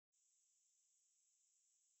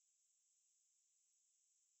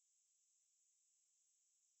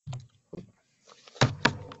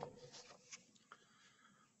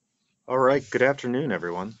All right, good afternoon,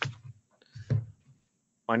 everyone.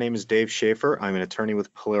 My name is Dave Shafer. I'm an attorney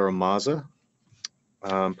with PilieroMazza.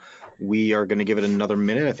 We are going to give it another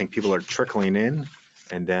minute. I think people are trickling in,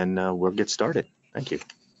 and then we'll get started. Thank you.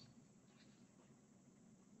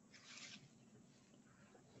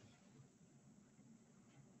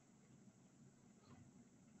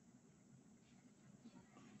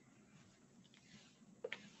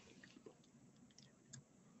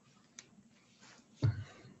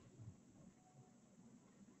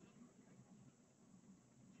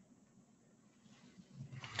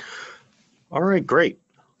 All right, great.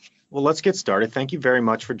 Well, let's get started. Thank you very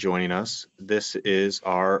much for joining us. This is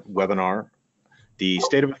our webinar, The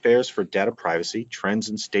State of Affairs for Data Privacy, Trends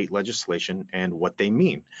in State Legislation and What They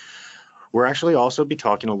Mean. We'll actually also be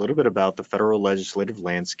talking a little bit about the federal legislative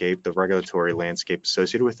landscape, the regulatory landscape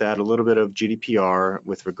associated with that, a little bit of GDPR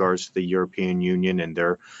with regards to the European Union and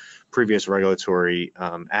their previous regulatory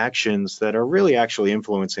actions that are really actually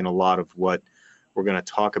influencing a lot of what we're going to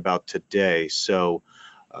talk about today. So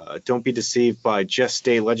don't be deceived by just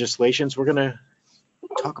state legislations. We're going to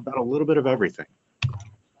talk about a little bit of everything.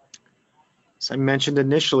 As I mentioned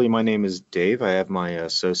initially, my name is Dave. I have my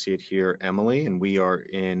associate here, Emily, and we are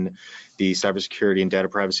in the Cybersecurity and Data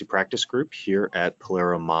Privacy Practice Group here at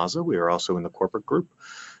PilieroMazza. We are also in the corporate group.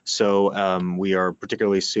 So we are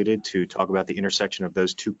particularly suited to talk about the intersection of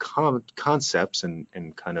those two concepts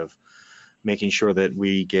and kind of making sure that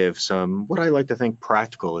we give some, what I like to think,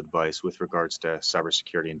 practical advice with regards to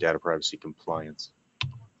cybersecurity and data privacy compliance.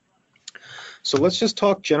 So let's just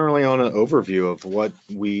talk generally on an overview of what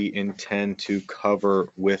we intend to cover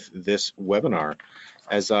with this webinar.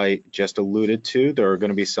 As I just alluded to, there are going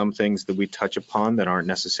to be some things that we touch upon that aren't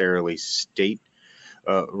necessarily state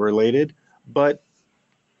related, but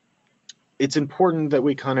it's important that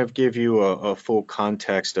we kind of give you a full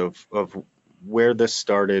context of where this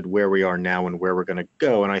started, where we are now, and where we're going to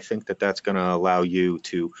go. And I think that that's going to allow you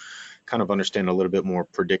to kind of understand a little bit more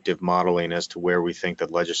predictive modeling as to where we think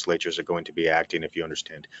that legislatures are going to be acting, if you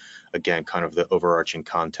understand, again, kind of the overarching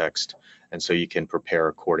context, and so you can prepare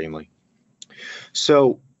accordingly.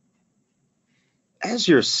 So as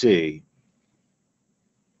you'll see,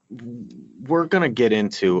 we're going to get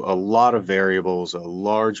into a lot of variables, a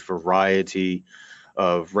large variety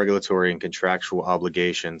of regulatory and contractual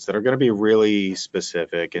obligations that are going to be really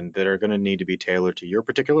specific and that are going to need to be tailored to your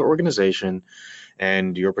particular organization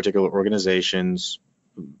and your particular organization's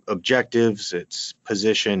objectives, its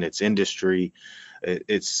position, its industry,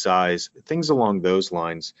 its size, things along those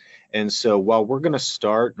lines. And so while we're going to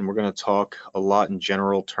start and we're going to talk a lot in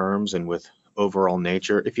general terms and with overall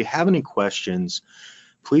nature, if you have any questions,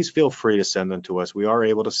 please feel free to send them to us. We are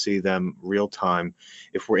able to see them real time.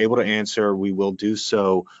 If we're able to answer, we will do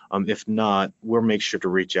so. If not, we'll make sure to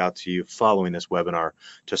reach out to you following this webinar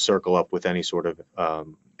to circle up with any sort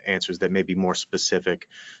of answers that may be more specific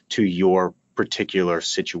to your particular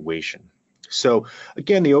situation. So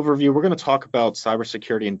again, the overview, we're going to talk about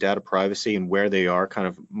cybersecurity and data privacy and where they are kind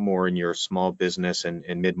of more in your small business and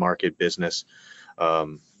mid-market business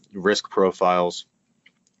risk profiles.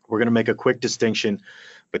 We're going to make a quick distinction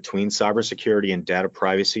between cybersecurity and data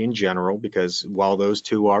privacy in general, because while those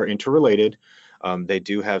two are interrelated, they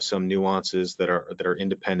do have some nuances that are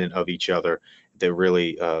independent of each other that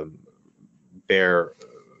really bear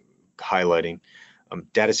highlighting.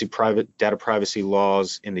 Data privacy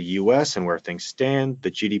laws in the US and where things stand,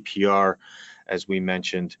 the GDPR, as we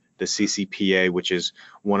mentioned, the CCPA, which is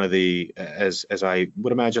one of the, as I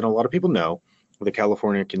would imagine a lot of people know, the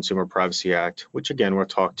California Consumer Privacy Act, which again we'll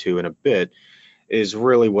talk to in a bit, is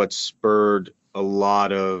really what spurred a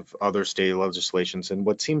lot of other state legislations and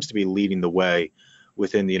what seems to be leading the way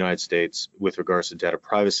within the United States with regards to data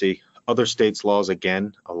privacy. Other states' laws,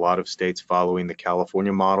 again, a lot of states following the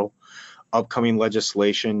California model, upcoming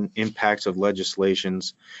legislation, impacts of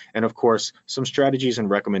legislations, and of course, some strategies and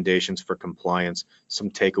recommendations for compliance, some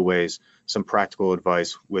takeaways, some practical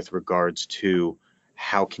advice with regards to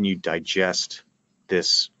how can you digest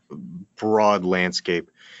this broad landscape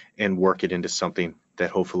and work it into something that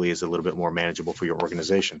hopefully is a little bit more manageable for your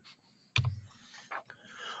organization.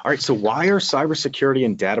 All right, so why are cybersecurity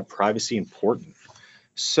and data privacy important?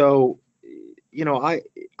 So, you know,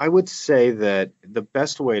 I would say that the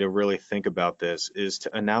best way to really think about this is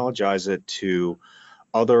to analogize it to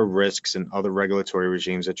other risks and other regulatory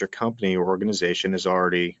regimes that your company or organization is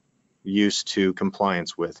already used to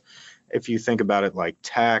compliance with. If you think about it like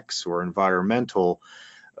tax or environmental,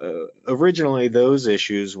 originally those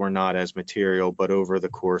issues were not as material, but over the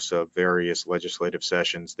course of various legislative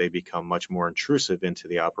sessions, they become much more intrusive into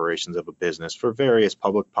the operations of a business for various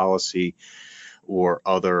public policy or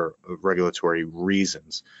other regulatory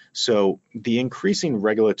reasons. So the increasing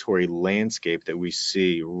regulatory landscape that we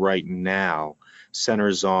see right now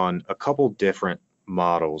centers on a couple different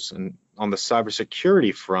models. And on the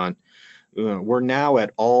cybersecurity front, we're now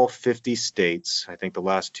at all 50 states. I think the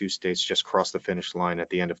last 2 states just crossed the finish line at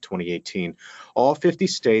the end of 2018. All 50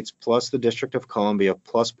 states plus the District of Columbia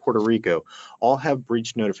plus Puerto Rico all have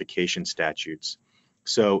breach notification statutes.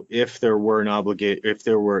 So if there were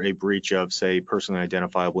a breach of, say, personally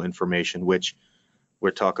identifiable information, which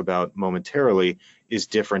we'll talk about momentarily, is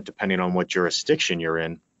different depending on what jurisdiction you're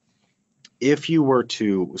in. If you were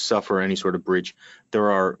to suffer any sort of breach, there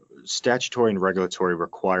are statutory and regulatory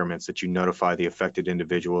requirements that you notify the affected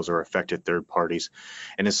individuals or affected third parties.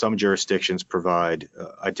 And in some jurisdictions provide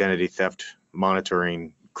identity theft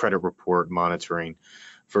monitoring, credit report monitoring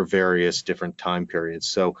for various different time periods.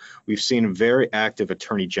 So we've seen very active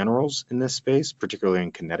attorney generals in this space, particularly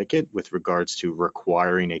in Connecticut, with regards to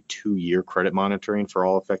requiring a 2-year credit monitoring for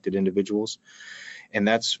all affected individuals. And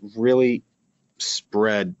that's really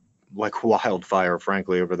spread like wildfire,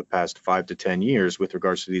 frankly, over the past 5 to 10 years with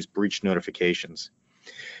regards to these breach notifications.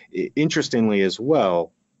 Interestingly as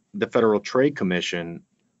well, the Federal Trade Commission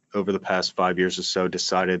over the past 5 years or so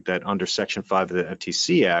decided that under Section 5 of the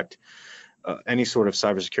FTC Act, any sort of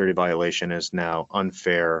cybersecurity violation is now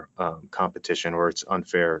unfair competition, or it's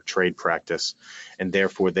unfair trade practice, and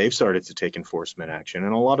therefore they've started to take enforcement action.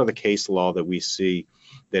 And a lot of the case law that we see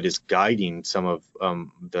that is guiding some of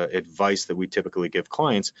the advice that we typically give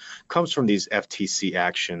clients comes from these FTC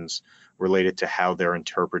actions related to how they're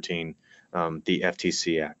interpreting the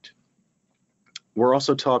FTC Act. We'll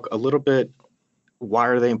also talk a little bit, why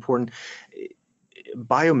are they important?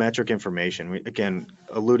 Biometric information, again,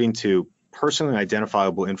 alluding to personally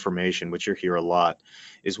identifiable information, which you hear a lot,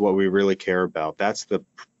 is what we really care about. That's the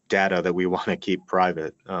data that we want to keep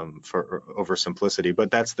private for over simplicity, but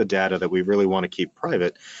that's the data that we really want to keep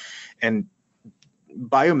private. And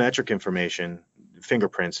biometric information,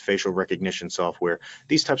 fingerprints, facial recognition software,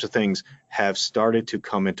 these types of things have started to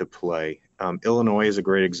come into play. Illinois is a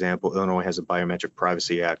great example. Illinois has a Biometric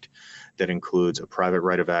Privacy Act that includes a private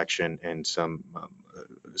right of action and some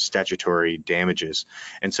statutory damages.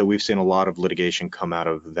 And so we've seen a lot of litigation come out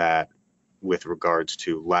of that with regards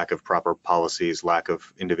to lack of proper policies, lack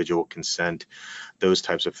of individual consent, those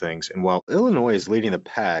types of things. And while Illinois is leading the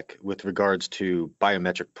pack with regards to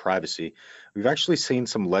biometric privacy, we've actually seen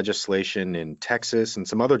some legislation in Texas and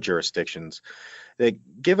some other jurisdictions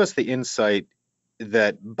that give us the insight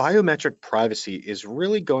that biometric privacy is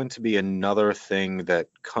really going to be another thing that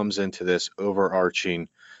comes into this overarching,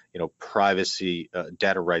 privacy,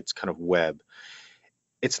 data rights kind of web.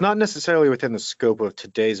 It's not necessarily within the scope of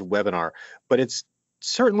today's webinar, but it's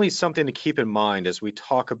certainly something to keep in mind as we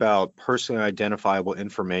talk about personally identifiable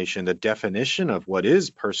information, the definition of what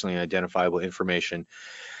is personally identifiable information,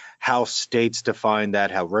 how states define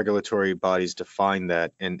that, how regulatory bodies define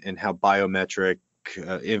that, and how biometric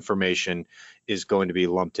information is going to be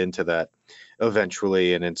lumped into that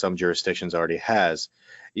eventually, and in some jurisdictions already has.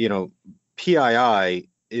 PII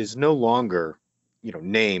is no longer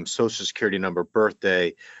name, social security number,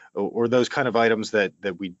 birthday, or those kind of items that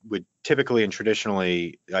we would typically and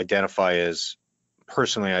traditionally identify as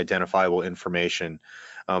personally identifiable information,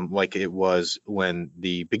 like it was when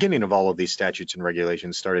the beginning of all of these statutes and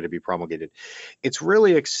regulations started to be promulgated. It's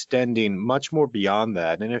really extending much more beyond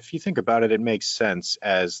that. And if you think about it, it makes sense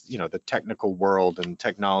as the technical world and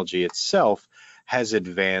technology itself has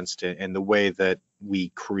advanced, and the way that we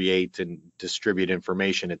create and distribute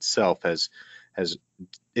information itself has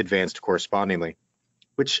advanced correspondingly,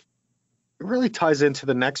 which really ties into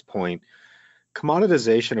the next point,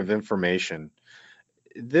 commoditization of information.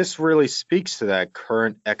 This really speaks to that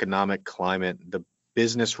current economic climate, the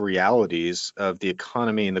business realities of the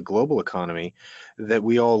economy and the global economy that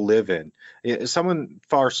we all live in. Someone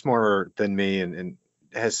far smarter than me and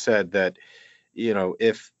has said that,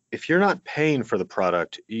 if you're not paying for the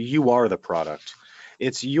product, you are the product.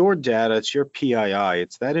 It's your data, it's your PII,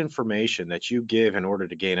 it's that information that you give in order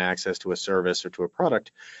to gain access to a service or to a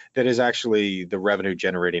product that is actually the revenue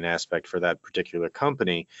generating aspect for that particular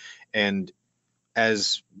company. And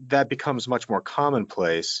as that becomes much more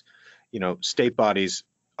commonplace, state bodies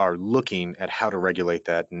are looking at how to regulate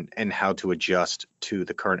that and how to adjust to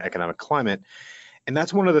the current economic climate. And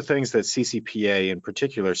that's one of the things that CCPA in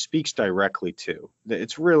particular speaks directly to.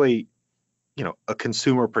 It's really, a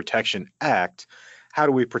consumer protection act. How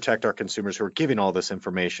do we protect our consumers who are giving all this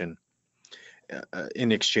information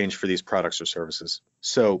in exchange for these products or services?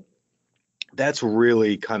 So that's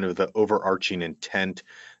really kind of the overarching intent,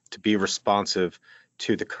 to be responsive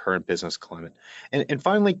to the current business climate. And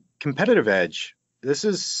finally, competitive edge. This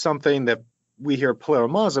is something that we here at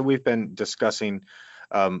PilieroMazza, we've been discussing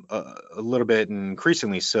a little bit, and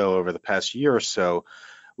increasingly so over the past year or so,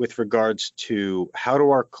 with regards to how do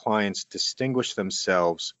our clients distinguish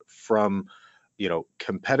themselves from,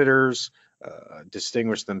 competitors,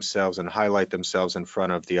 distinguish themselves and highlight themselves in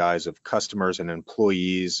front of the eyes of customers and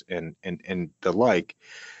employees and the like.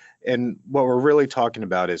 And what we're really talking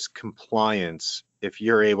about is compliance. If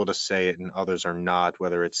you're able to say it and others are not,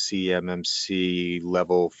 whether it's CMMC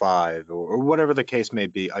level 5 or whatever the case may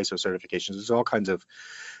be, ISO certifications, there's all kinds of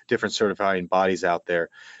different certifying bodies out there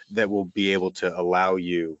that will be able to allow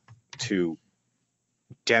you to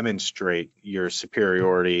demonstrate your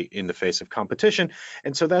superiority in the face of competition.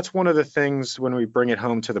 And so that's one of the things when we bring it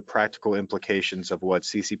home to the practical implications of what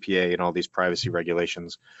CCPA and all these privacy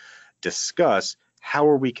regulations discuss. How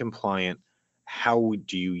are we compliant? How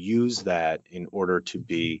do you use that in order to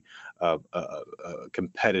be a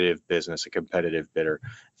competitive business, a competitive bidder,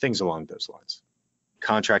 things along those lines.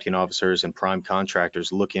 Contracting officers and prime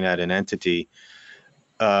contractors looking at an entity,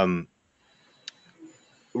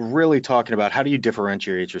 really talking about how do you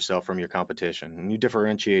differentiate yourself from your competition. And you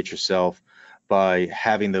differentiate yourself by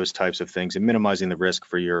having those types of things and minimizing the risk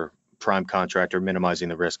for your prime contractor, minimizing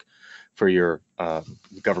the risk for your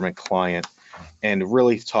government client, and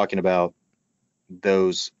really talking about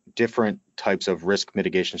those different types of risk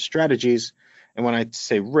mitigation strategies. And when I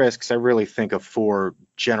say risks, I really think of 4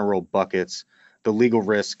 general buckets: the legal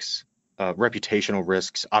risks, reputational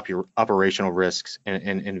risks, operational risks, and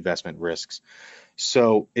investment risks.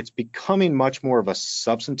 So it's becoming much more of a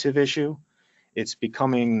substantive issue. It's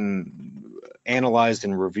becoming analyzed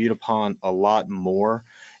and reviewed upon a lot more.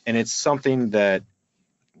 And it's something that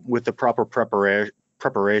with the proper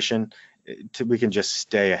preparation, we can just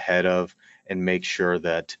stay ahead of and make sure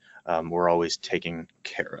that we're always taken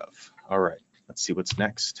care of. All right, let's see what's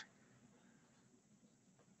next.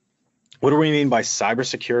 What do we mean by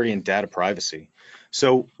cybersecurity and data privacy?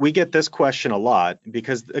 So we get this question a lot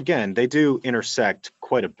because, again, they do intersect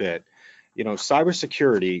quite a bit.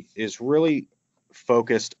 Cybersecurity is really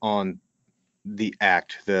focused on the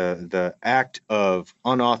act of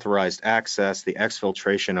unauthorized access, the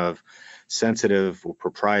exfiltration of sensitive or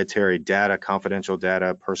proprietary data, confidential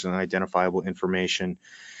data, personally identifiable information.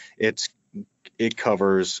 It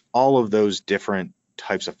covers all of those different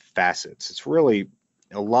types of facets. It's really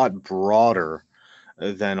a lot broader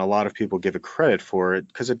than a lot of people give it credit for it,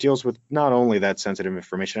 because it deals with not only that sensitive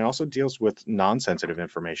information, it also deals with non-sensitive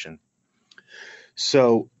information.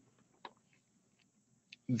 So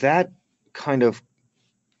that kind of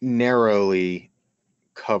narrowly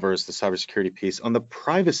covers the cybersecurity piece. On the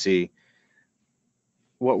privacy,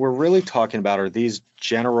 what we're really talking about are these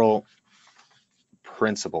general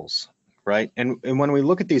principles, right? And when we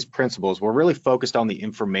look at these principles, we're really focused on the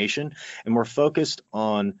information, and we're focused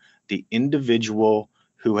on the individual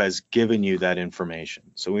who has given you that information.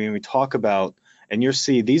 So when we talk about, and you'll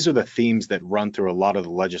see these are the themes that run through a lot of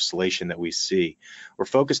the legislation that we see. We're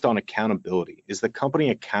focused on accountability. Is the company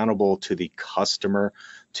accountable to the customer,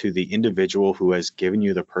 to the individual who has given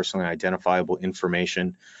you the personally identifiable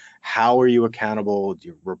information? How are you accountable?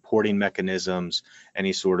 Your reporting mechanisms,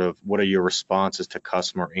 any sort of, what are your responses to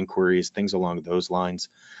customer inquiries, things along those lines.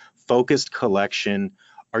 Focused collection.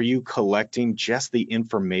 Are you collecting just the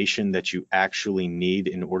information that you actually need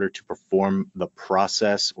in order to perform the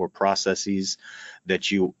process or processes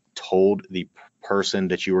that you told the person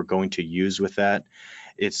that you were going to use with that?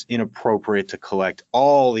 It's inappropriate to collect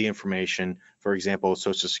all the information, for example,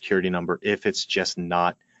 social security number, if it's just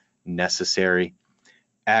not necessary.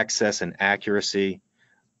 Access and accuracy.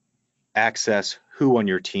 Access, who on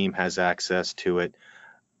your team has access to it?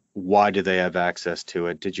 Why do they have access to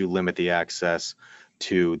it? Did you limit the access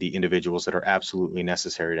to the individuals that are absolutely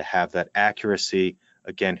necessary to have that accuracy?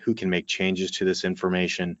 Again, who can make changes to this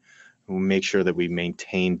information? We'll make sure that we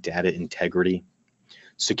maintain data integrity.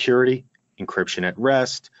 Security, encryption at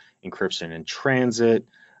rest, encryption in transit.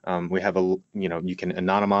 We have you can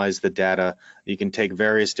anonymize the data. You can take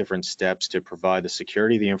various different steps to provide the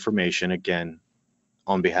security of the information, again,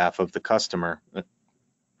 on behalf of the customer.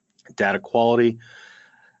 Data quality,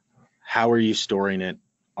 how are you storing it?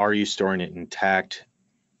 Are you storing it intact?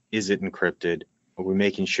 Is it encrypted? Are we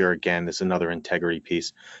making sure, again, there's another integrity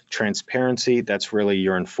piece. Transparency, that's really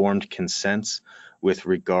your informed consents with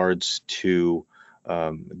regards to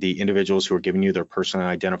the individuals who are giving you their personally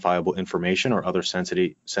identifiable information or other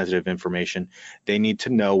sensitive information. They need to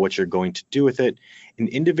know what you're going to do with it. And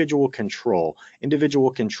individual control.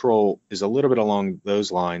 Individual control is a little bit along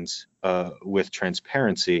those lines with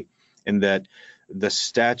transparency, in that the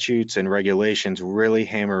statutes and regulations really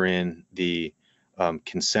hammer in the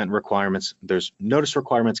consent requirements. There's notice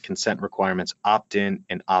requirements, consent requirements, opt-in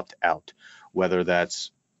and opt-out, whether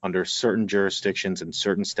that's under certain jurisdictions and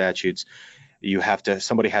certain statutes.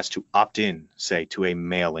 Somebody has to opt in, say, to a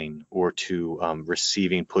mailing or to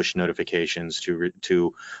receiving push notifications,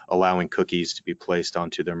 to allowing cookies to be placed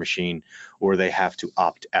onto their machine, or they have to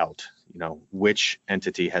opt out. Which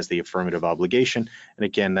entity has the affirmative obligation? And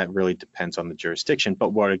again, that really depends on the jurisdiction. But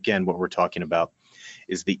what we're talking about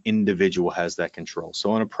is the individual has that control.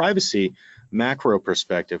 So on a privacy macro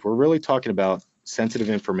perspective, we're really talking about sensitive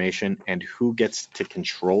information and who gets to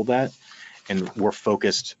control that. And we're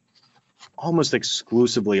focused almost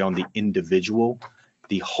exclusively on the individual,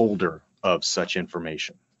 the holder of such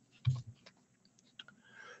information.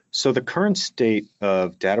 So the current state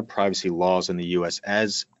of data privacy laws in the US,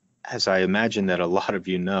 as I imagine that a lot of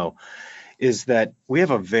you know, is that we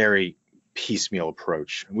have a very piecemeal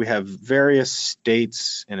approach. We have various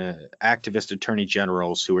states and activist attorney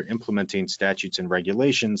generals who are implementing statutes and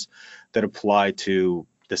regulations that apply to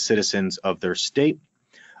the citizens of their state,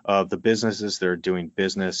 of the businesses that are doing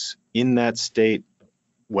business in that state,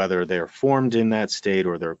 whether they're formed in that state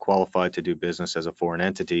or they're qualified to do business as a foreign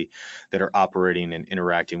entity, that are operating and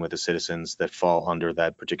interacting with the citizens that fall under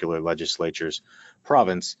that particular legislature's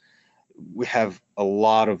province. We have a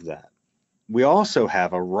lot of that. We also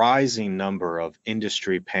have a rising number of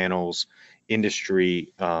industry panels,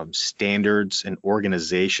 industry standards and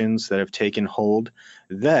organizations that have taken hold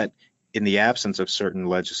that, in the absence of certain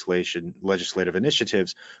legislative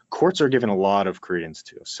initiatives, courts are given a lot of credence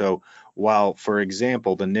to. So while, for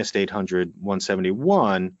example, the NIST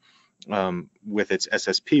 800-171, with its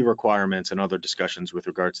SSP requirements and other discussions with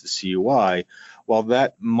regards to CUI, while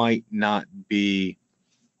that might not be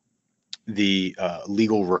the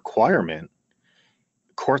legal requirement,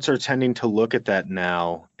 courts are tending to look at that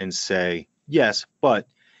now and say, yes, but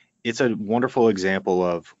it's a wonderful example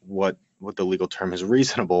of what the legal term is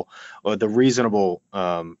reasonable, or the reasonable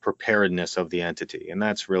preparedness of the entity. And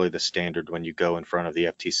that's really the standard when you go in front of the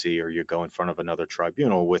FTC or you go in front of another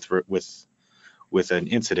tribunal with an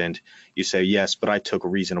incident. You say, yes, but I took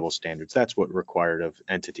reasonable standards. That's what required of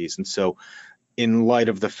entities. And so in light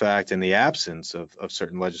of the fact, in the absence of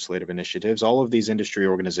certain legislative initiatives, all of these industry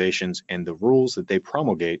organizations and the rules that they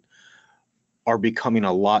promulgate are becoming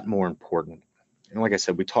a lot more important. And like I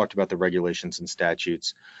said, we talked about the regulations and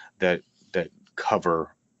statutes that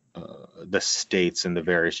cover the states and the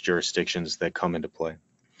various jurisdictions that come into play.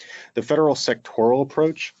 The federal sectoral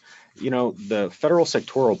approach, the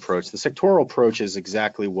sectoral approach is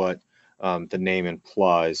exactly what the name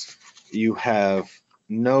implies. You have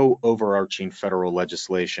no overarching federal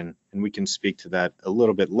legislation, and we can speak to that a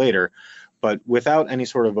little bit later, but without any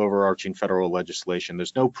sort of overarching federal legislation,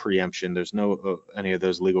 there's no preemption, there's no any of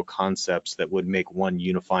those legal concepts that would make one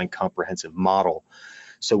unifying comprehensive model.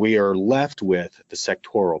 So we are left with the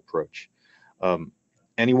sectoral approach.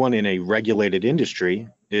 Anyone in a regulated industry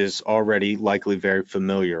is already likely very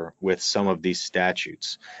familiar with some of these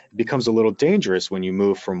statutes. It becomes a little dangerous when you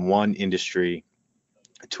move from one industry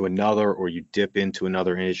to another, or you dip into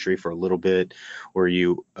another industry for a little bit, or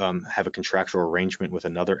you have a contractual arrangement with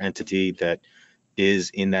another entity that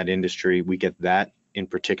is in that industry. We get that in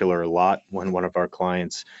particular a lot when one of our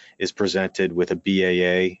clients is presented with a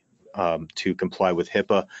BAA to comply with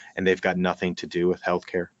HIPAA, and they've got nothing to do with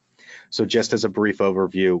healthcare. So just as a brief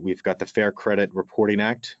overview, we've got the Fair Credit Reporting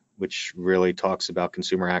Act, which really talks about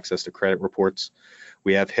consumer access to credit reports.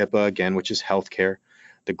 We have HIPAA, again, which is healthcare.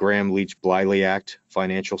 The Graham-Leach-Bliley Act,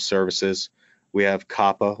 financial services. We have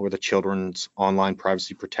COPPA, or the Children's Online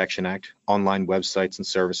Privacy Protection Act, online websites and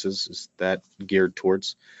services is that geared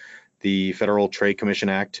towards. The Federal Trade Commission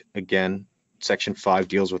Act, again, Section 5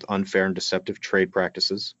 deals with unfair and deceptive trade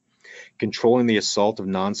practices. Controlling the Assault of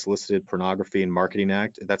Non-Solicited Pornography and Marketing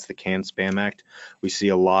Act, that's the CAN-SPAM Act. We see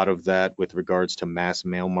a lot of that with regards to mass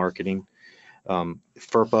mail marketing.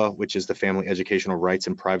 FERPA, which is the Family Educational Rights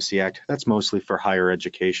and Privacy Act, that's mostly for higher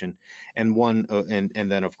education. And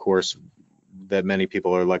then of course, that many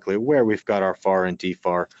people are likely aware, we've got our FAR and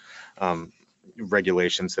DFAR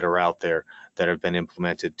regulations that are out there that have been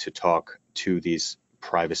implemented to talk to these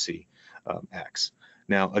privacy acts.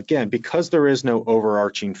 Now, again, because there is no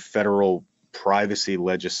overarching federal privacy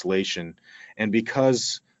legislation, and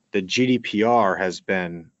because the GDPR has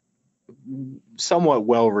been somewhat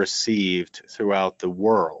well received throughout the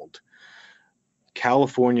world,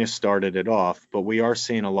 California started it off, but we are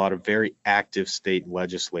seeing a lot of very active state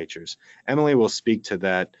legislatures. Emily will speak to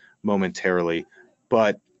that momentarily,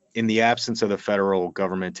 but in the absence of the federal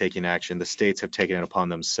government taking action, the states have taken it upon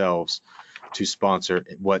themselves to sponsor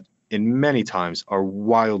what in many times are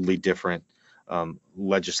wildly different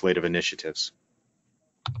legislative initiatives.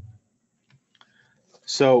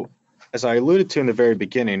 So, as I alluded to in the very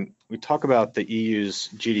beginning, we talk about the EU's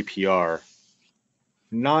GDPR,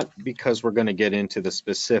 not because we're going to get into the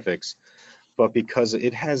specifics, but because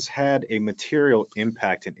it has had a material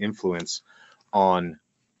impact and influence on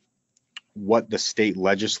what the state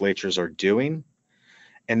legislatures are doing,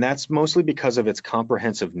 and that's mostly because of its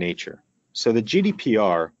comprehensive nature. So the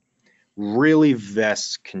GDPR really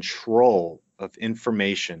vests control of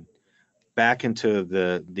information back into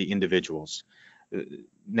the individuals.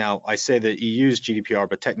 Now, I say the EU's GDPR,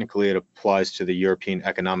 but technically it applies to the European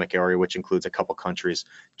Economic Area, which includes a couple countries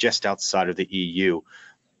just outside of the EU.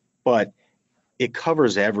 But it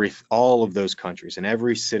covers all of those countries and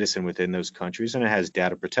every citizen within those countries, and it has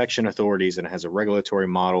data protection authorities, and it has a regulatory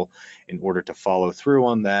model in order to follow through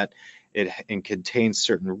on that. It contains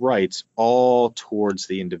certain rights all towards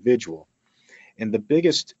the individual. And the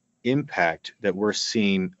biggest impact that we're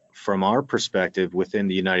seeing from our perspective within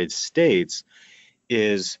the United States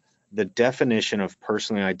is the definition of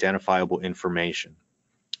personally identifiable information.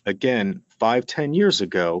 Again, 5-10 years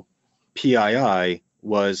ago, PII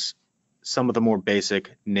was some of the more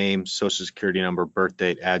basic name, social security number, birth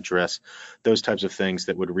date, address, those types of things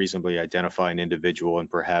that would reasonably identify an individual and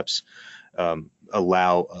perhaps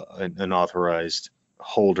allow an authorized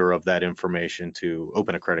holder of that information to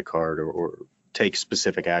open a credit card or take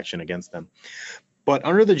specific action against them. But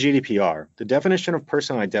under the GDPR, the definition of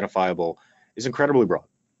personally identifiable is incredibly broad.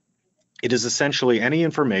 It is essentially any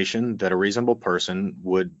information that a reasonable person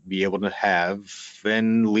would be able to have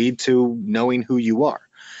and lead to knowing who you are.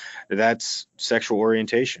 That's sexual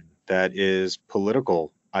orientation, that is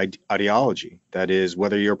political ideology, that is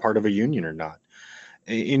whether you're part of a union or not.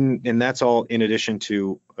 And that's all in addition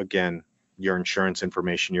to, again, your insurance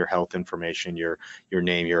information, your health information, your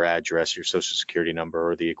name, your address, your social security number,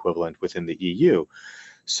 or the equivalent within the EU.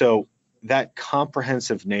 So that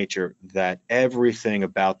comprehensive nature, that everything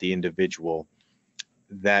about the individual,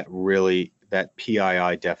 that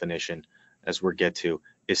PII definition, as we'll get to,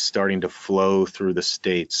 is starting to flow through the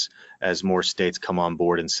states as more states come on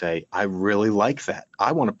board and say, I really like that.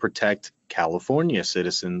 I want to protect California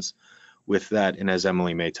citizens with that. And as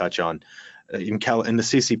Emily may touch on, in the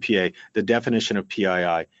CCPA, the definition of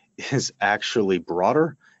PII is actually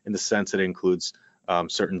broader in the sense that it includes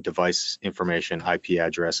certain device information, IP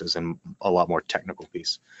addresses, and a lot more technical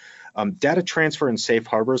piece. Data transfer and safe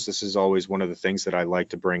harbors, this is always one of the things that I like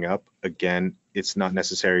to bring up. Again, it's not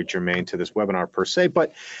necessarily germane to this webinar per se,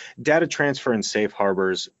 but data transfer and safe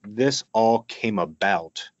harbors, this all came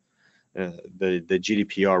about. The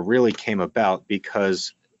GDPR really came about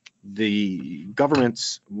because the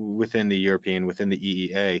governments within the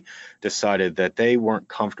EEA, decided that they weren't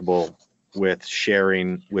comfortable with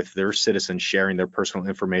their citizens sharing their personal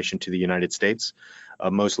information to the United States,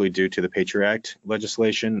 mostly due to the Patriot Act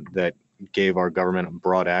legislation that gave our government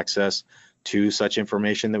broad access to such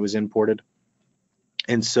information that was imported.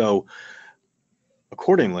 And so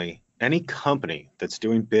accordingly, any company that's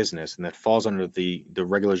doing business and that falls under the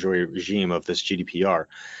regulatory regime of this GDPR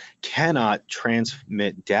cannot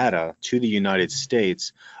transmit data to the United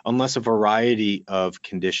States unless a variety of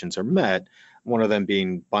conditions are met, one of them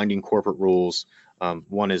being binding corporate rules.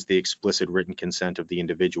 One is the explicit written consent of the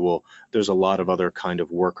individual. There's a lot of other kind of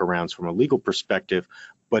workarounds from a legal perspective,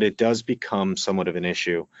 but it does become somewhat of an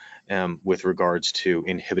issue with regards to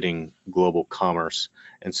inhibiting global commerce.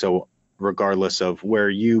 And so regardless of where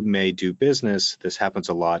you may do business, this happens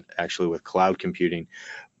a lot actually with cloud computing,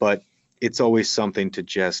 but it's always something to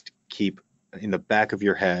just keep in the back of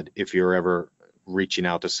your head if you're ever reaching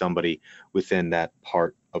out to somebody within that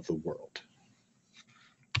part of the world.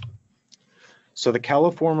 So the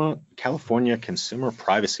California Consumer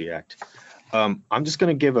Privacy Act. I'm just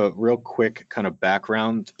going to give a real quick kind of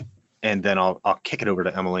background, and then I'll kick it over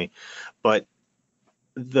to Emily. But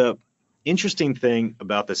the interesting thing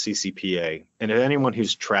about the CCPA, and anyone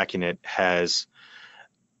who's tracking it has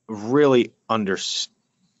really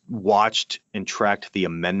watched and tracked the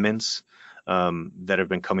amendments that have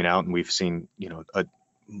been coming out, and we've seen,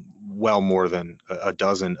 well more than a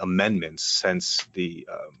dozen amendments since the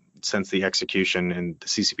execution, and the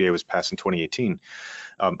CCPA was passed in 2018,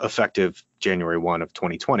 effective January 1 of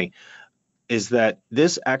 2020, is that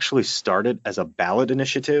this actually started as a ballot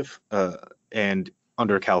initiative, and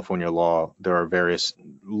under California law, there are various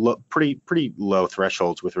pretty low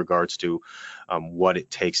thresholds with regards to what it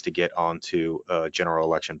takes to get onto a general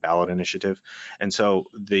election ballot initiative. And so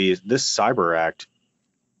this Cyber Act,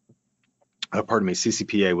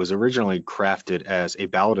 CCPA, was originally crafted as a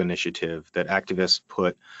ballot initiative that activists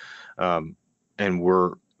put and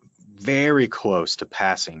were very close to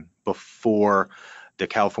passing before the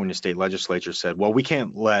California state legislature said, well, we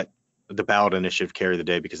can't let the ballot initiative carry the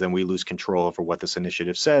day because then we lose control over what this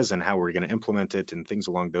initiative says and how we're going to implement it and things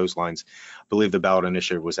along those lines. I believe the ballot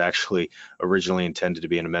initiative was actually originally intended to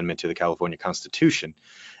be an amendment to the California Constitution.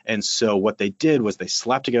 And so what they did was they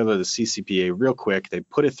slapped together the CCPA real quick, they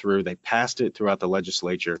put it through, they passed it throughout the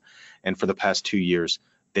legislature, and for the past 2 years,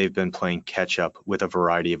 they've been playing catch up with a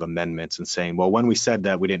variety of amendments and saying, well, when we said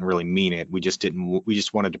that, we didn't really mean it. We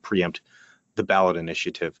just wanted to preempt the ballot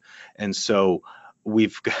initiative. And so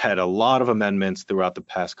we've had a lot of amendments throughout the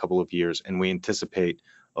past couple of years, and we anticipate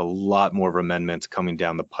a lot more amendments coming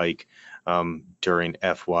down the pike during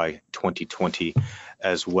FY 2020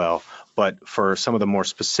 as well. But for some of the more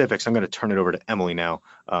specifics, I'm going to turn it over to Emily now,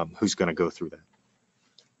 who's going to go through that.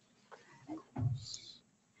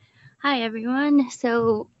 Hi, everyone.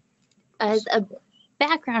 So as a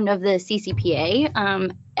background of the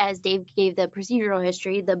CCPA, as Dave gave the procedural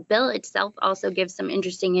history, the bill itself also gives some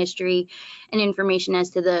interesting history and information as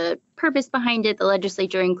to the purpose behind it. The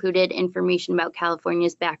legislature included information about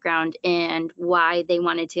California's background and why they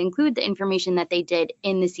wanted to include the information that they did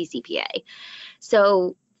in the CCPA.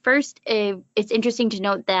 So first, it's interesting to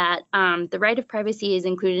note that the right of privacy is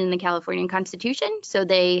included in the California Constitution. So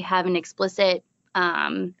they have an explicit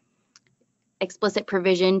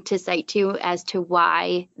provision to cite to as to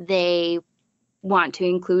why they want to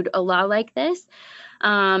include a law like this.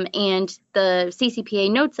 And the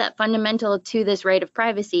CCPA notes that fundamental to this right of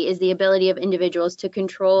privacy is the ability of individuals to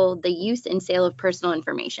control the use and sale of personal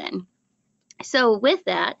information. So with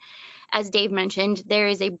that, as Dave mentioned, there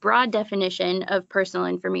is a broad definition of personal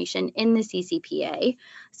information in the CCPA.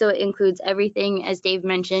 So it includes everything, as Dave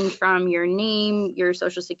mentioned, from your name, your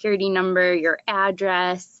social security number, your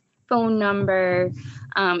address, phone number,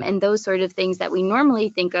 and those sort of things that we normally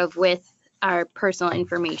think of with our personal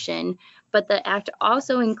information. But the Act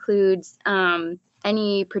also includes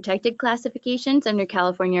any protected classifications under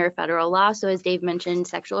California or federal law. So as Dave mentioned,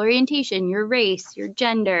 sexual orientation, your race, your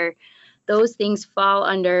gender, those things fall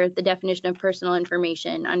under the definition of personal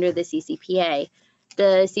information under the CCPA.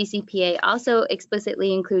 The CCPA also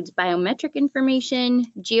explicitly includes biometric information,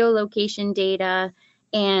 geolocation data,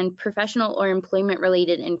 and professional or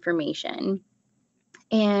employment-related information.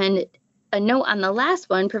 And a note on the last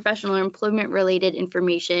one, professional or employment-related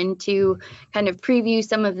information, to kind of preview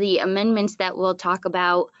some of the amendments that we'll talk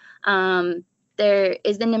about. There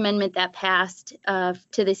is an amendment that passed to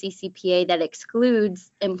the CCPA that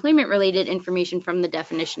excludes employment-related information from the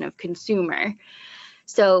definition of consumer.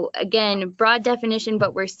 So again, broad definition,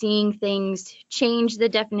 but we're seeing things change the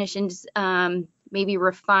definitions, maybe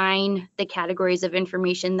refine the categories of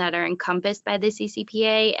information that are encompassed by the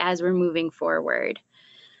CCPA as we're moving forward.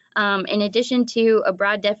 In addition to a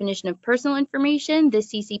broad definition of personal information, the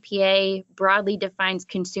CCPA broadly defines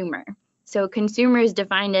consumer. So consumer is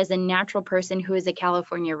defined as a natural person who is a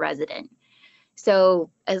California resident. So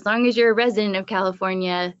as long as you're a resident of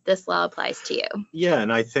California, this law applies to you. Yeah,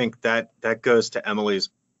 and I think that goes to Emily's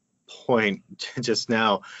point just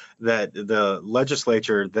now, that the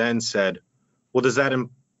legislature then said, well, does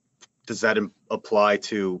that apply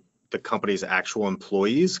to the company's actual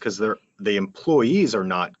employees? Because the employees are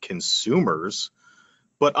not consumers,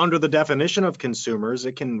 but under the definition of consumers,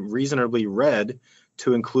 it can reasonably read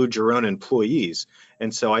to include your own employees.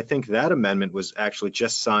 And so I think that amendment was actually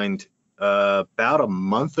just signed about a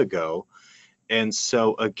month ago. And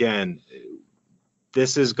so again,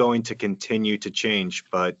 this is going to continue to change,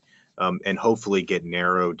 but and hopefully get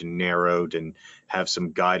narrowed and have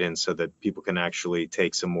some guidance so that people can actually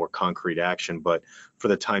take some more concrete action. But for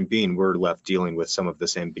the time being, we're left dealing with some of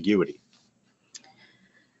this ambiguity.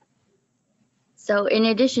 So in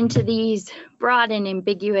addition to these broad and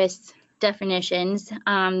ambiguous definitions,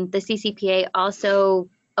 the CCPA also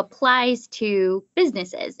applies to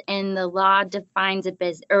businesses, and the law defines a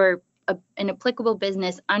business or an applicable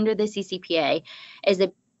business under the CCPA as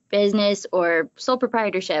a business or sole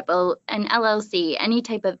proprietorship, an LLC, any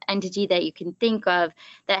type of entity that you can think of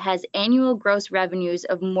that has annual gross revenues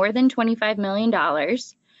of more than $25 million,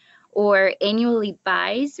 or annually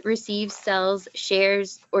buys, receives, sells,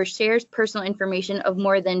 shares personal information of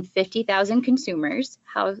more than 50,000 consumers,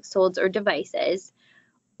 households, or devices.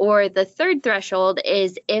 Or the third threshold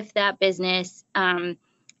is if that business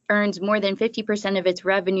earns more than 50% of its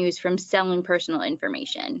revenues from selling personal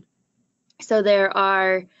information. So there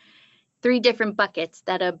are 3 different buckets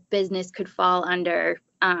that a business could fall under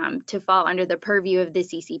to fall under the purview of the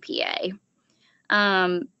CCPA.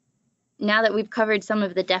 Now that we've covered some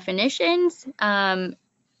of the definitions,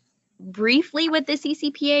 briefly what the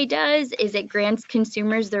CCPA does is it grants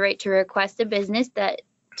consumers the right to request a business that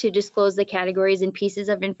to disclose the categories and pieces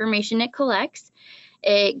of information it collects.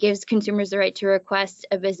 It gives consumers the right to request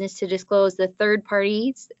a business to disclose the third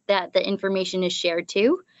parties that the information is shared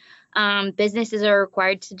to. Businesses are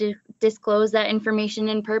required to disclose that information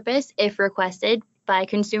and purpose if requested by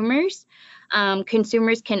consumers.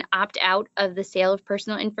 Consumers can opt out of the sale of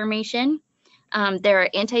personal information. There are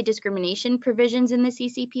anti-discrimination provisions in the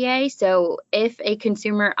CCPA, so if a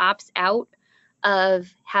consumer opts out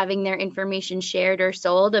of having their information shared or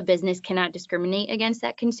sold, a business cannot discriminate against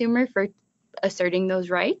that consumer for asserting those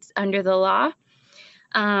rights under the law.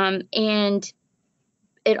 And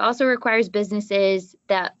it also requires businesses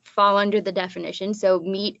that fall under the definition, so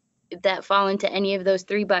that fall into any of those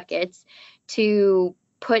three buckets, to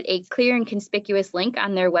put a clear and conspicuous link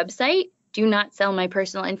on their website, "Do not sell my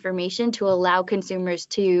personal information," to allow consumers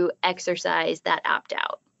to exercise that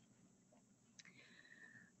opt-out.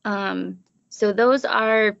 So those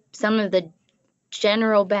are some of the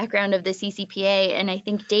general background of the CCPA, and I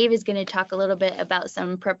think Dave is going to talk a little bit about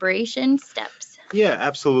some preparation steps. Yeah,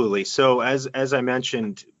 absolutely. So as I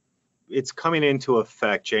mentioned, it's coming into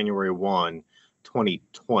effect January 1,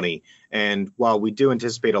 2020. And while we do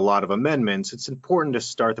anticipate a lot of amendments, it's important to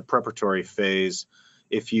start the preparatory phase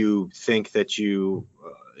if you think that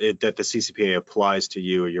that the CCPA applies to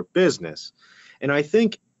you or your business. And I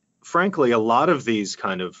think, frankly, a lot of these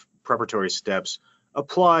kind of preparatory steps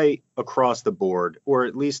apply across the board, or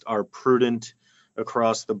at least are prudent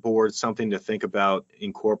across the board, something to think about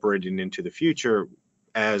incorporating into the future,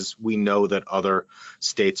 as we know that other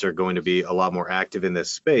states are going to be a lot more active in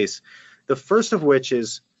this space. The first of which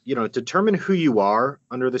is, determine who you are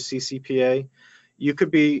under the CCPA. You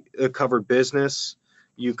could be a covered business,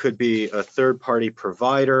 you could be a third-party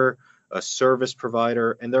provider, a service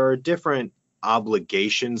provider, and there are different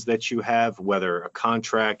obligations that you have, whether a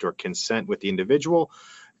contract or consent with the individual,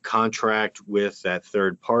 contract with that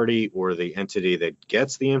third party or the entity that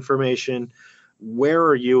gets the information. Where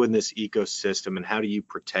are you in this ecosystem and how do you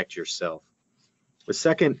protect yourself? The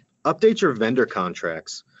second, update your vendor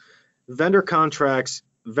contracts. Vendor contracts,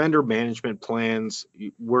 vendor management plans,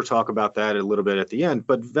 we'll talk about that a little bit at the end,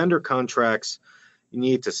 but vendor contracts, you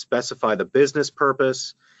need to specify the business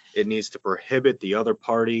purpose. It needs to prohibit the other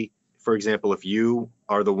party. For example, if you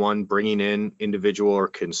are the one bringing in individual or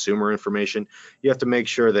consumer information, you have to make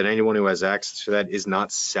sure that anyone who has access to that is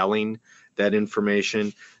not selling that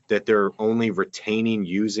information, that they're only retaining,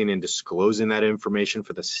 using, and disclosing that information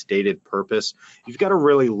for the stated purpose. You've got to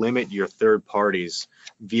really limit your third parties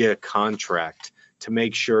via contract to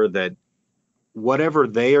make sure that whatever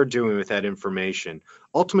they are doing with that information,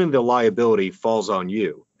 ultimately the liability falls on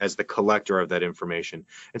you as the collector of that information.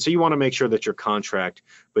 And so you want to make sure that your contract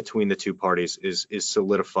between the two parties is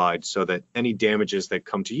solidified so that any damages that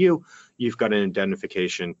come to you, you've got an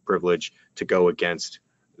indemnification privilege to go against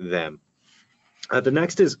them. The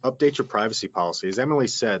next is update your privacy policy. As Emily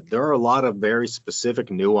said, there are a lot of very specific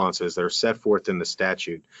nuances that are set forth in the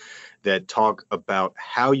statute that talk about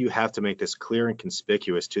how you have to make this clear and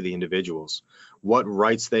conspicuous to the individuals, what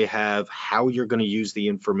rights they have, how you're going to use the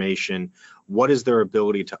information, what is their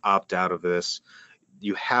ability to opt out of this.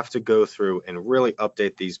 You have to go through and really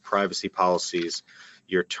update these privacy policies,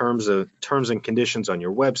 your terms and conditions on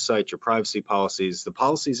your website, your privacy policies, the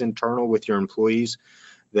policies internal with your employees,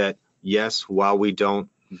 that yes, while we don't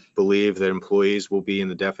believe that employees will be in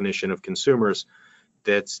the definition of consumers,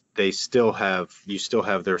 that you still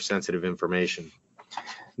have their sensitive information.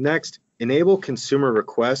 Next, enable consumer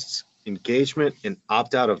requests, engagement, and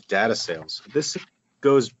opt-out of data sales. This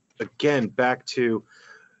goes again back to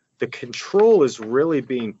the control is really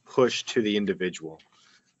being pushed to the individual.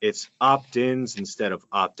 It's opt-ins instead of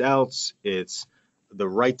opt-outs. It's the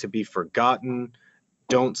right to be forgotten.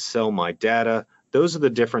 Don't sell my data. Those are the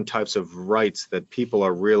different types of rights that people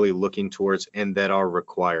are really looking towards and that are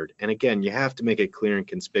required. And again, you have to make it clear and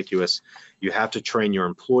conspicuous. You have to train your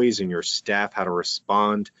employees and your staff how to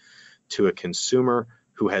respond to a consumer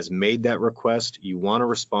who has made that request. You want to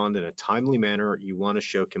respond in a timely manner. You want to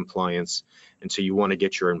show compliance. And so you want to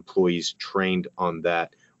get your employees trained on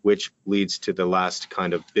that, which leads to the last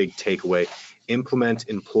kind of big takeaway: implement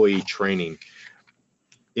employee training.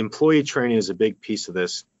 Employee training is a big piece of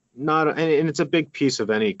this. And it's a big piece of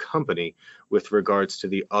any company with regards to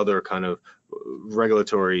the other kind of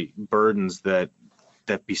regulatory burdens that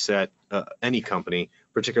beset any company,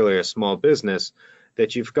 particularly a small business,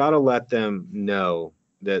 that you've got to let them know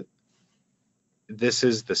that this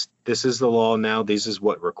is the law now, this is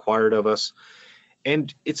what required of us.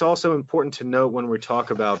 And it's also important to note when we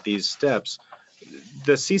talk about these steps,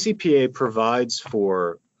 the CCPA provides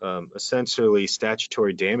for essentially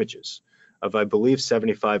statutory damages of, I believe,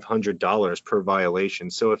 $7,500 per violation.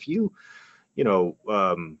 So if you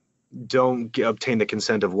don't obtain the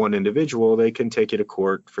consent of one individual, they can take you to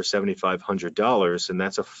court for $7,500, and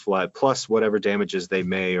that's a flat plus whatever damages they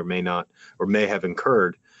may or may not or may have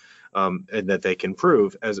incurred, and that they can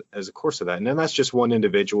prove as a course of that. And then that's just one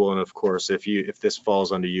individual. And of course, if this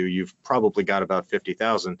falls under you, you've probably got about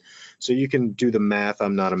 50,000. So you can do the math.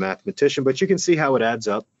 I'm not a mathematician, but you can see how it adds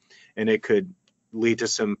up, and it could lead to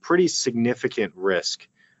some pretty significant risk,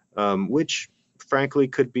 which frankly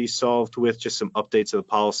could be solved with just some updates of the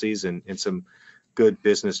policies and some good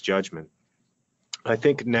business judgment. I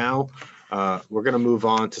think now we're going to move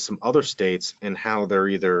on to some other states and how they're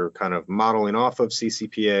either kind of modeling off of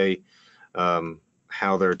CCPA,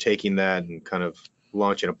 how they're taking that and kind of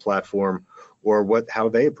launching a platform, or how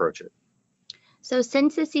they approach it. So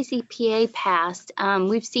since the CCPA passed,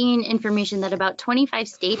 we've seen information that about 25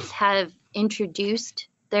 states have introduced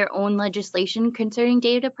their own legislation concerning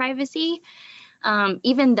data privacy.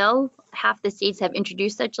 Even though half the states have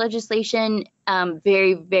introduced such legislation,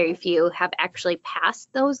 very, very few have actually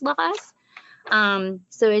passed those laws.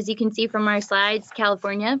 So as you can see from our slides,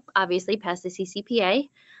 California obviously passed the CCPA.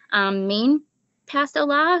 Maine passed a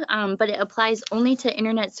law, but it applies only to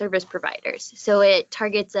internet service providers. So it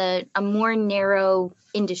targets a more narrow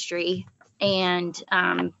industry and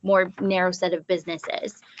more narrow set of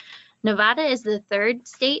businesses. Nevada is the third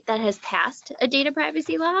state that has passed a data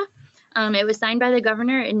privacy law. It was signed by the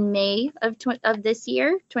governor in May of this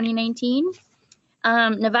year, 2019.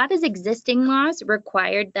 Nevada's existing laws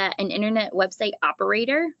required that an internet website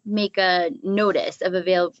operator make a notice of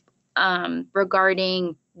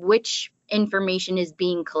regarding which information is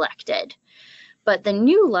being collected. But the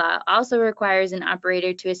new law also requires an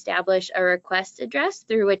operator to establish a request address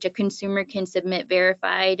through which a consumer can submit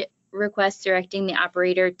verified requests directing the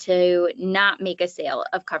operator to not make a sale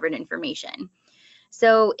of covered information.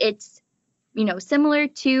 So it's similar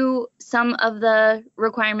to some of the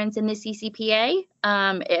requirements in the CCPA.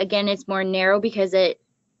 Again, it's more narrow because it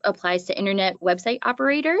applies to internet website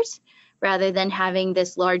operators rather than having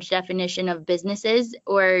this large definition of businesses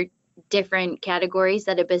or different categories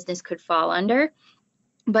that a business could fall under.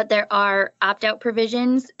 But there are opt-out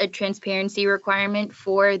provisions, a transparency requirement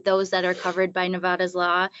for those that are covered by Nevada's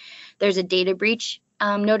law. There's a data breach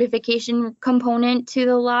notification component to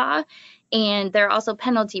the law, and there are also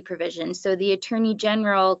penalty provisions. So the Attorney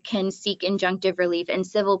General can seek injunctive relief and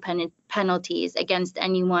civil penalties against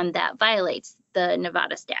anyone that violates the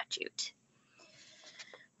Nevada statute.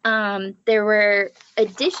 There were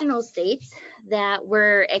additional states that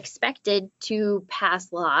were expected to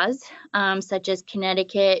pass laws, such as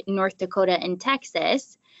Connecticut, North Dakota, and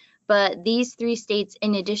Texas. But these three states,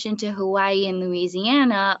 in addition to Hawaii and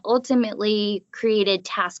Louisiana, ultimately created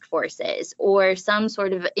task forces or some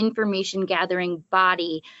sort of information gathering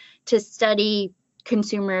body to study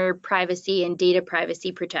consumer privacy and data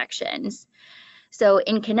privacy protections. So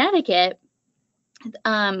in Connecticut,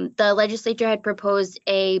 the legislature had proposed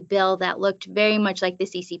a bill that looked very much like the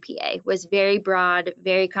CCPA, was very broad,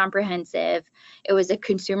 very comprehensive. It was a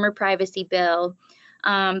consumer privacy bill.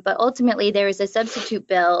 But ultimately, there was a substitute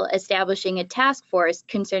bill establishing a task force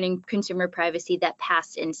concerning consumer privacy that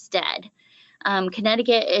passed instead.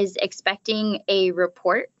 Connecticut is expecting a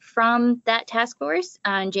report from that task force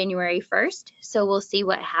on January 1st. So we'll see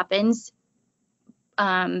what happens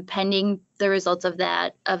pending the results of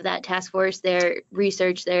that task force, their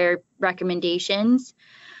research, their recommendations.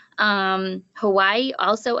 Hawaii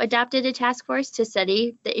also adopted a task force to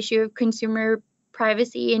study the issue of consumer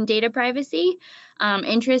privacy and data privacy.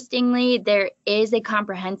 Interestingly, there is a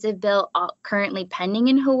comprehensive bill currently pending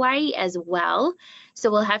in Hawaii as well. So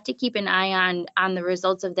we'll have to keep an eye on the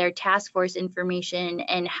results of their task force information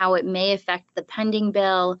and how it may affect the pending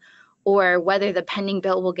bill, or whether the pending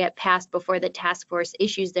bill will get passed before the task force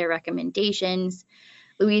issues their recommendations.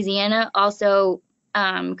 Louisiana also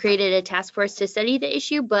created a task force to study the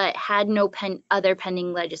issue, but had no other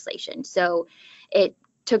pending legislation. So it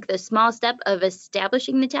took the small step of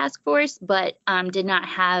establishing the task force, but did not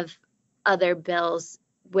have other bills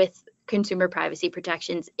with consumer privacy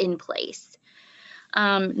protections in place.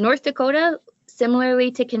 North Dakota,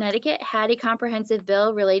 similarly to Connecticut, had a comprehensive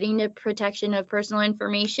bill relating to protection of personal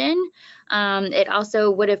information. It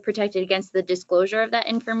also would have protected against the disclosure of that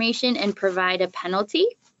information and provide a penalty.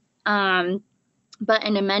 But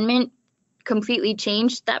an amendment completely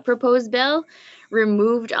changed that proposed bill,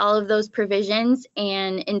 removed all of those provisions,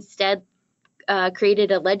 and instead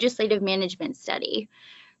created a legislative management study.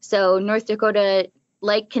 So North Dakota,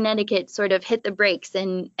 like Connecticut, sort of hit the brakes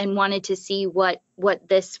and wanted to see what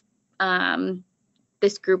this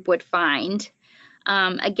group would find.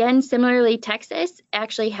 Again, similarly, Texas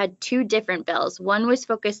actually had two different bills. One was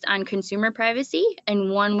focused on consumer privacy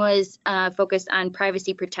and one was focused on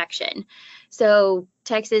privacy protection. So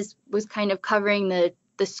Texas was kind of covering the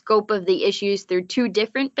scope of the issues through two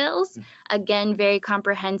different bills. Again, very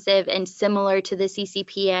comprehensive and similar to the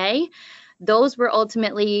CCPA. Those were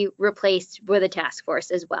ultimately replaced with a task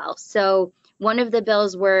force as well. So one of the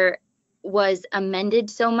bills was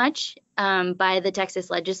amended so much by the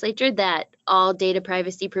Texas legislature that all data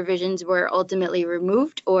privacy provisions were ultimately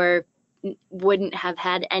removed or wouldn't have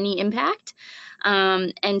had any impact.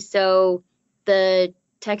 And so the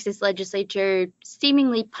Texas legislature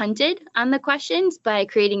seemingly punted on the questions by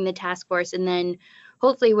creating the task force and then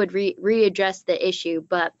hopefully would readdress the issue.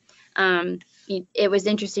 But it was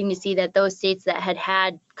interesting to see that those states that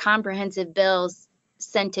had comprehensive bills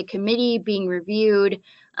sent to committee being reviewed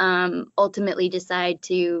ultimately decide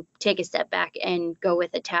to take a step back and go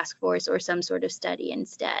with a task force or some sort of study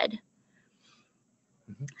instead.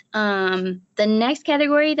 The next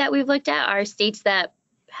category that we've looked at are states that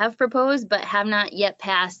have proposed but have not yet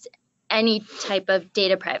passed any type of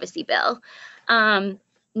data privacy bill.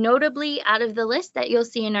 Notably, out of the list that you'll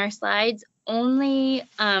see in our slides, only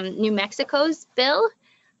New Mexico's bill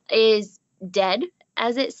is dead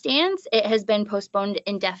as it stands. It has been postponed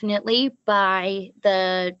indefinitely by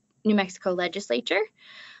the New Mexico legislature.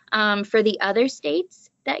 For the other states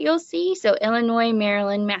that you'll see, so Illinois,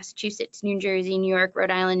 Maryland, Massachusetts, New Jersey, New York,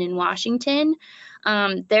 Rhode Island, and Washington,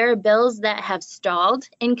 there are bills that have stalled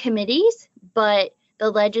in committees, but the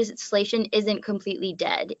legislation isn't completely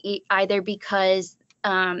dead, either because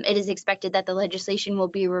it is expected that the legislation will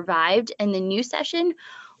be revived in the new session,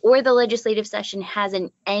 or the legislative session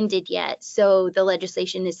hasn't ended yet, so the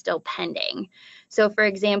legislation is still pending. So for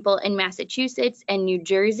example, in Massachusetts and New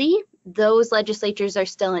Jersey, those legislatures are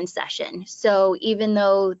still in session. So even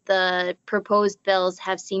though the proposed bills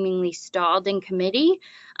have seemingly stalled in committee,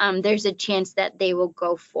 there's a chance that they will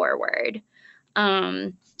go forward.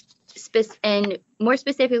 And more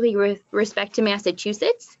specifically with respect to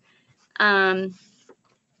Massachusetts,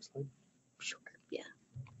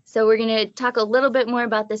 so we're going to talk a little bit more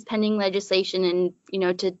about this pending legislation,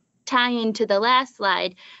 and to tie into the last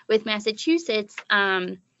slide with Massachusetts,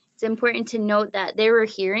 it's important to note that there were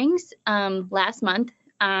hearings last month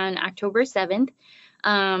on October 7th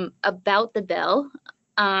about the bill.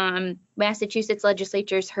 Massachusetts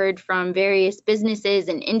legislatures heard from various businesses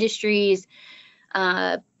and industries.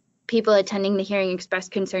 People attending the hearing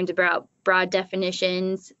expressed concerns about broad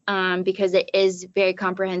definitions because it is very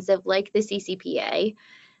comprehensive, like the CCPA.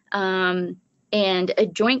 And a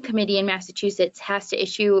joint committee in Massachusetts has to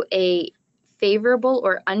issue a favorable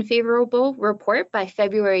or unfavorable report by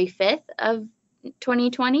February 5th of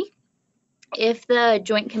 2020. If the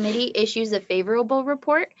joint committee issues a favorable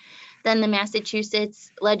report, then the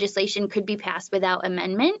Massachusetts legislation could be passed without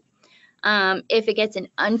amendment. If it gets an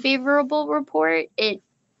unfavorable report, it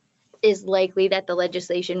is likely that the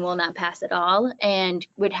legislation will not pass at all and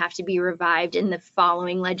would have to be revived in the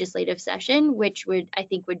following legislative session, which I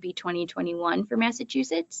think would be 2021 for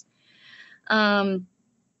Massachusetts.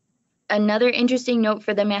 Another interesting note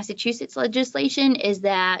for the Massachusetts legislation is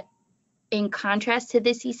that in contrast to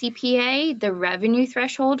the CCPA, the revenue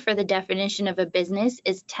threshold for the definition of a business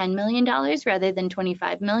is $10 million rather than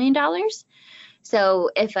 $25 million. So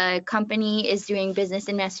if a company is doing business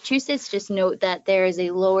in Massachusetts, just note that there is a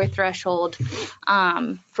lower threshold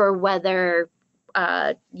for whether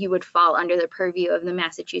you would fall under the purview of the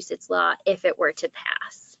Massachusetts law if it were to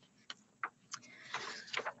pass.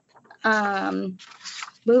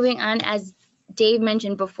 Moving on, as Dave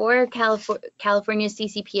mentioned before, California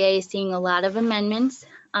CCPA is seeing a lot of amendments.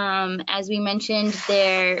 As we mentioned,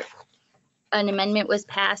 an amendment was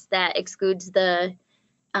passed that excludes the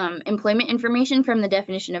employment information from the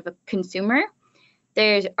definition of a consumer.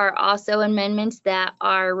 There are also amendments that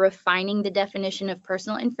are refining the definition of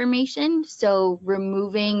personal information, so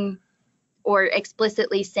removing or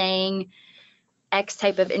explicitly saying X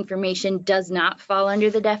type of information does not fall under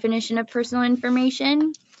the definition of personal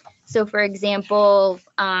information. So for example,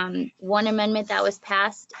 one amendment that was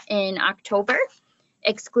passed in October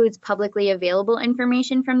excludes publicly available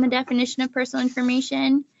information from the definition of personal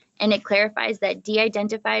information, and it clarifies that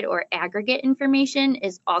de-identified or aggregate information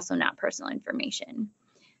is also not personal information.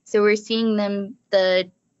 So we're seeing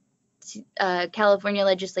the California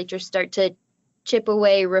legislature start to chip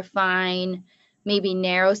away, refine, maybe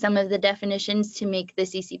narrow some of the definitions to make the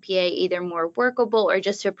CCPA either more workable or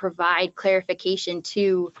just to provide clarification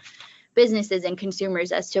to businesses and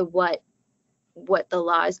consumers as to what the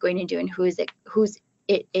law is going to do and who's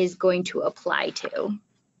it is going to apply to.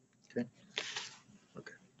 Okay.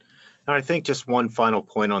 And I think just one final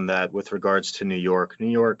point on that with regards to New York. New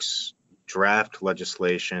York's draft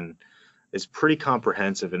legislation is pretty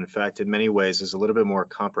comprehensive. In fact, in many ways, is a little bit more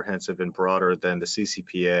comprehensive and broader than the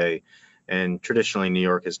CCPA. And traditionally, New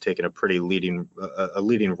York has taken a pretty leading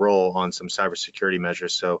role on some cybersecurity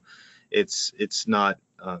measures. So it's not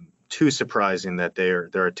too surprising that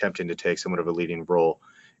they're attempting to take somewhat of a leading role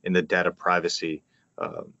in the data privacy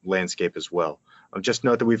landscape as well. Just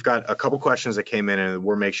note that we've got a couple questions that came in, and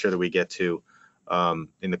we'll make sure that we get to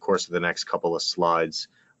in the course of the next couple of slides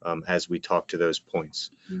as we talk to those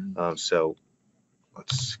points. So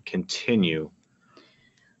let's continue.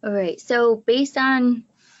 All right, so based on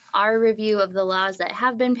our review of the laws that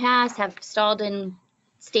have been passed, have stalled in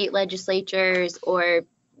state legislatures, or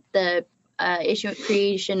the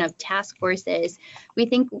creation of task forces, we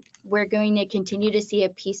think we're going to continue to see a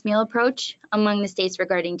piecemeal approach among the states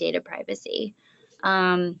regarding data privacy.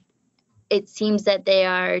 It seems that they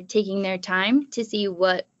are taking their time to see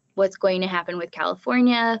what's going to happen with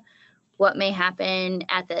California, what may happen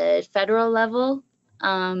at the federal level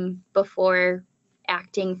before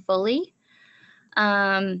acting fully.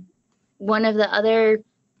 One of the other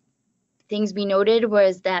things we noted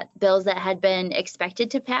was that bills that had been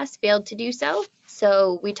expected to pass failed to do so.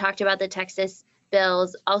 So we talked about the Texas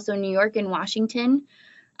bills, also New York and Washington.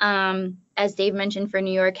 As Dave mentioned, for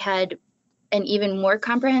New York, had an even more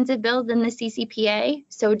comprehensive bill than the CCPA.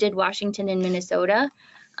 So did Washington and Minnesota,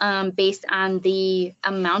 based on the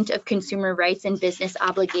amount of consumer rights and business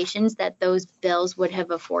obligations that those bills would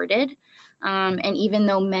have afforded. And even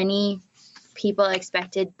though many people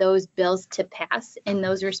expected those bills to pass in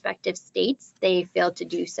those respective states, they failed to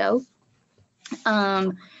do so.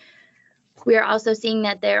 We are also seeing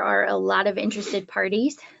that there are a lot of interested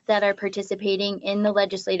parties that are participating in the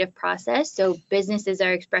legislative process. So businesses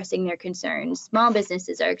are expressing their concerns, small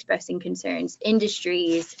businesses are expressing concerns,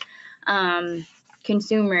 industries,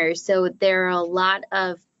 consumers. So there are a lot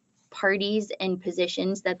of parties and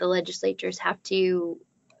positions that the legislatures have to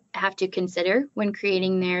consider when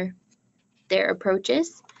creating their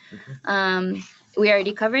approaches. We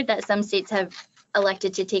already covered that some states have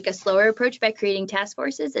elected to take a slower approach by creating task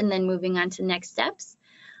forces and then moving on to next steps.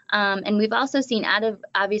 And we've also seen,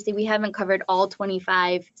 obviously we haven't covered all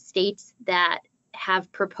 25 states that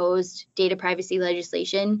have proposed data privacy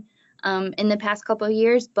legislation in the past couple of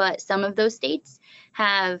years, but some of those states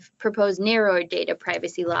have proposed narrower data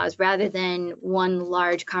privacy laws rather than one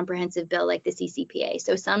large comprehensive bill like the CCPA.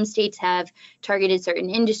 So some states have targeted certain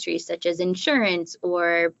industries such as insurance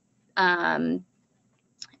or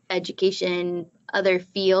education, other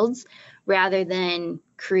fields, rather than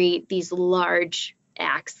create these large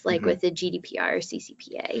acts like with the GDPR or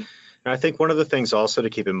CCPA. And I think one of the things also to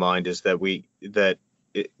keep in mind is that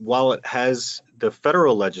while it has the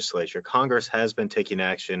federal legislature, Congress has been taking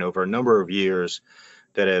action over a number of years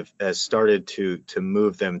that has started to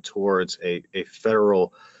move them towards a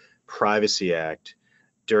federal privacy act.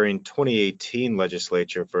 During 2018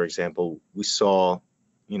 legislature, for example, we saw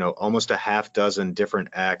almost a half dozen different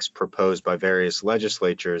acts proposed by various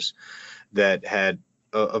legislatures that had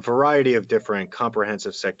a variety of different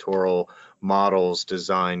comprehensive sectoral models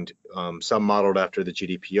designed, some modeled after the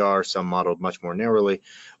GDPR, some modeled much more narrowly.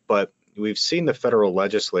 But we've seen the federal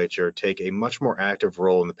legislature take a much more active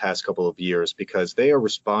role in the past couple of years because they are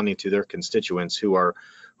responding to their constituents who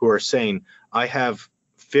are saying, I have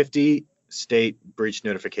 50 state breach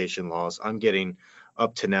notification laws. I'm getting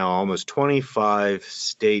up to now almost 25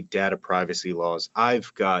 state data privacy laws.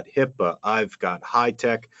 I've got HIPAA, I've got high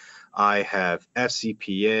tech, I have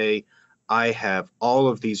FCPA, I have all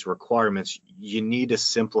of these requirements. You need to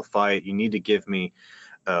simplify it. You need to give me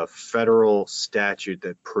a federal statute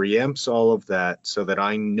that preempts all of that so that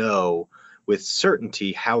I know with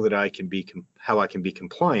certainty how I can be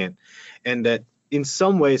compliant. And that in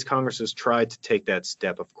some ways Congress has tried to take that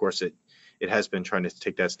step. Of course, it has been trying to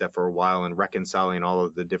take that step for a while, and reconciling all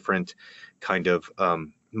of the different kind of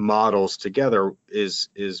models together is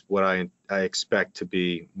what I expect to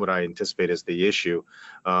be what I anticipate as the issue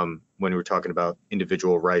when we're talking about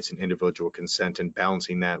individual rights and individual consent and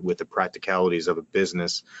balancing that with the practicalities of a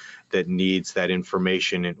business that needs that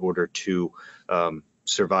information in order to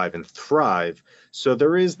survive and thrive. So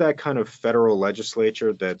there is that kind of federal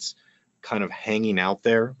legislature that's kind of hanging out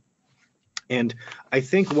there. And I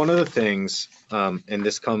think one of the things, and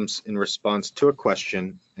this comes in response to a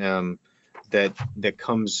question that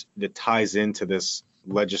ties into this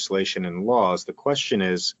legislation and laws. The question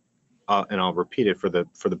is, and I'll repeat it for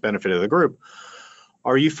the benefit of the group,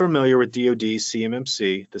 are you familiar with DoD's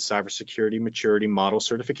CMMC, the Cybersecurity Maturity Model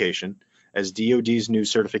Certification? As DoD's new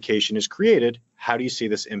certification is created, how do you see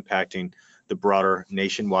this impacting the broader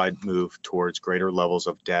nationwide move towards greater levels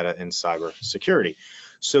of data and cybersecurity.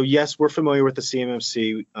 So yes, we're familiar with the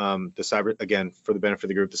CMMC, again, for the benefit of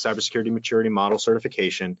the group, the Cybersecurity Maturity Model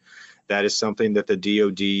Certification. That is something that the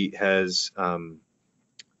DoD has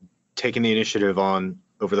taken the initiative on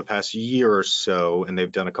over the past year or so, and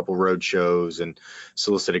they've done a couple road shows and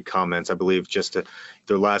solicited comments. I believe just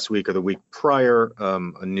either last week or the week prior,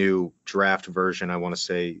 a new draft version, I want to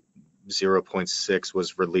say 0.6,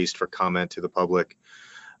 was released for comment to the public.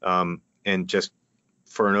 And just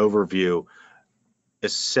for an overview,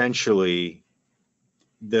 essentially,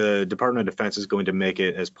 the Department of Defense is going to make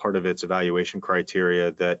it as part of its evaluation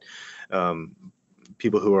criteria that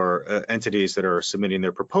people who are entities that are submitting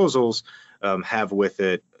their proposals have with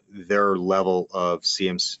it their level of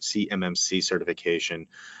CMMC certification.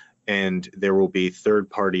 And there will be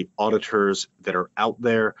third-party auditors that are out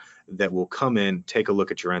there that will come in, take a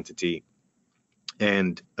look at your entity,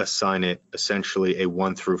 and assign it essentially a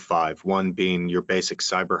 1 through 5, 1 being your basic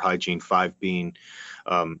cyber hygiene, 5 being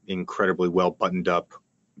incredibly well buttoned up.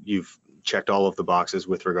 You've checked all of the boxes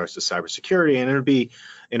with regards to cybersecurity, and it'll be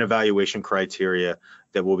an evaluation criteria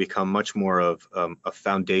that will become much more of a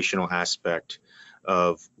foundational aspect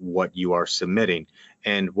of what you are submitting.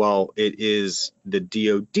 And while it is the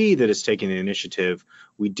DoD that is taking the initiative,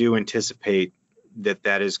 we do anticipate that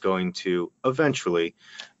that is going to eventually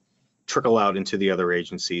trickle out into the other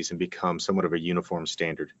agencies and become somewhat of a uniform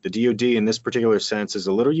standard. The DoD in this particular sense is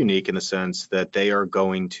a little unique in the sense that they are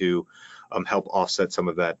going to help offset some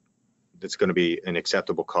of that. That's going to be an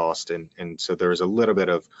acceptable cost, and so there's a little bit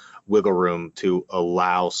of wiggle room to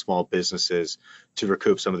allow small businesses to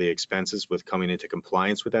recoup some of the expenses with coming into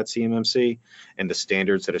compliance with that CMMC and the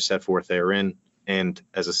standards that are set forth therein. And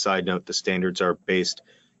as a side note, the standards are based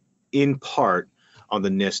in part on the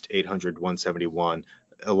NIST 800-171,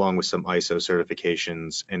 along with some ISO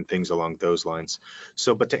certifications and things along those lines.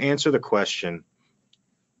 So, but to answer the question,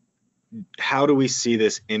 how do we see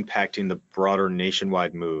this impacting the broader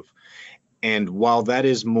nationwide move? And while that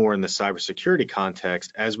is more in the cybersecurity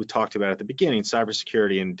context, as we talked about at the beginning,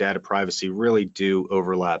 cybersecurity and data privacy really do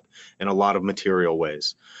overlap in a lot of material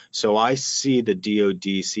ways. So I see the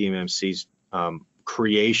DoD CMMC's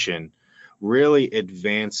creation really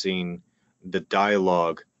advancing the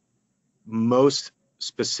dialogue, most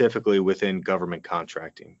specifically within government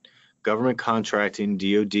contracting. Government contracting,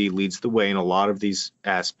 DoD leads the way in a lot of these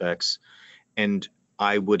aspects, and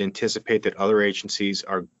I would anticipate that other agencies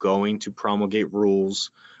are going to promulgate rules,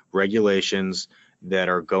 regulations that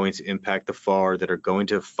are going to impact the FAR, that are going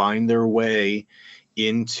to find their way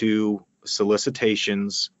into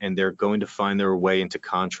solicitations, and they're going to find their way into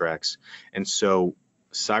contracts. And so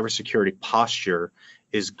cybersecurity posture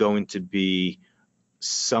is going to be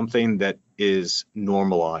something that is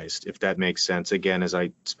normalized, if that makes sense. Again, as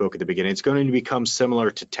I spoke at the beginning, it's going to become similar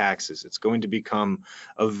to taxes. It's going to become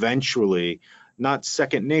eventually not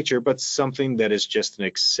second nature, but something that is just an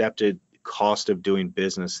accepted cost of doing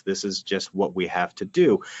business. This is just what we have to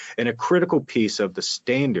do. And a critical piece of the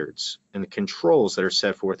standards and the controls that are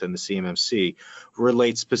set forth in the CMMC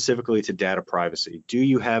relates specifically to data privacy. Do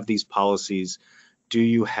you have these policies? Do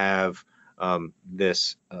you have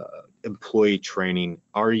this employee training?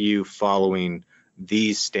 Are you following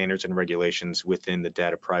these standards and regulations within the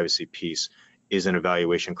data privacy piece? Is an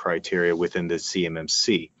evaluation criteria within the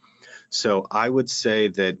CMMC. So I would say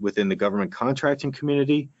that within the government contracting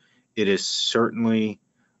community, it is certainly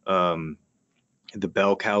the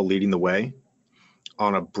bell cow leading the way.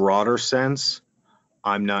 On a broader sense,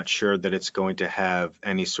 I'm not sure that it's going to have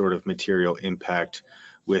any sort of material impact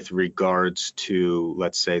with regards to,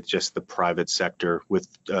 let's say, just the private sector with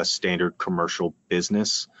standard commercial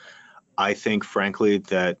business. I think, frankly,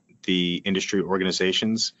 that the industry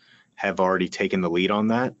organizations have already taken the lead on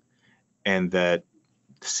that, and that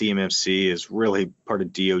CMMC is really part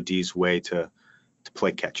of DoD's way to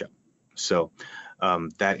play catch up. So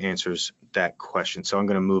that answers that question. So I'm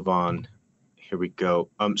going to move on. Here we go.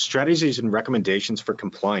 Strategies and recommendations for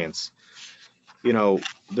compliance. You know,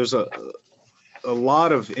 there's a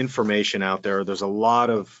lot of information out there. There's a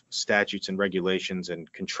lot of statutes and regulations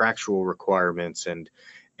and contractual requirements and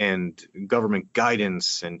government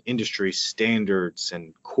guidance and industry standards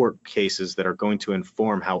and court cases that are going to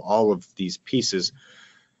inform how all of these pieces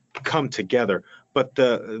come together. But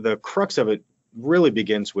the crux of it really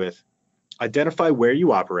begins with identify where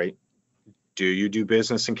you operate. Do you do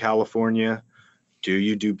business in California? Do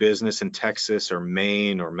you do business in Texas or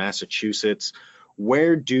Maine or Massachusetts?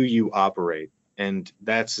 Where do you operate? And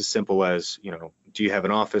that's as simple as, you know, do you have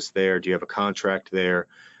an office there? Do you have a contract there?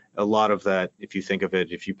 A lot of that, if you think of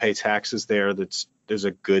it, if you pay taxes there, there's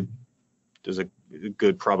a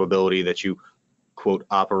good probability that you, quote,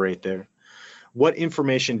 operate there. What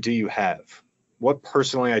information do you have? What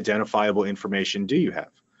personally identifiable information do you have?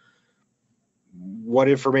 What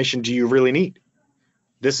information do you really need?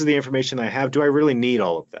 This is the information I have. Do I really need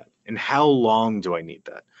all of that? And how long do I need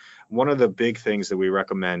that? One of the big things that we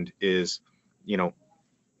recommend is,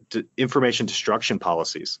 information destruction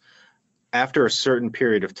policies. After a certain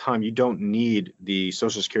period of time, you don't need the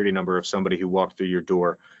social security number of somebody who walked through your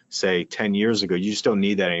door, say 10 years ago. You just don't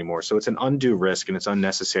need that anymore. So it's an undue risk, and it's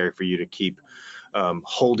unnecessary for you to keep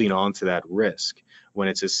holding on to that risk when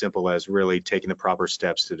it's as simple as really taking the proper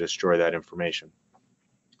steps to destroy that information.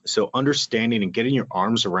 So understanding and getting your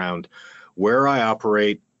arms around where I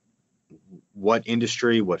operate, what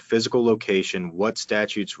industry, what physical location, what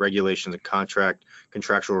statutes, regulations, and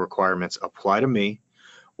contractual requirements apply to me,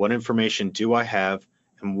 what information do I have,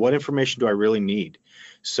 and what information do I really need?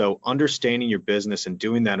 So understanding your business and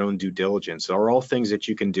doing that own due diligence are all things that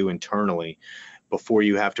you can do internally before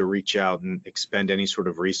you have to reach out and expend any sort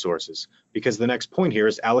of resources. Because the next point here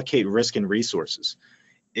is allocate risk and resources.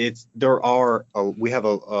 We have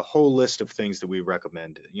a whole list of things that we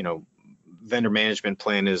recommend. Vendor management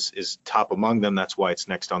plan is top among them. That's why it's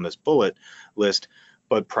next on this bullet list.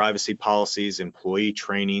 But privacy policies, employee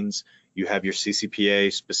trainings, you have your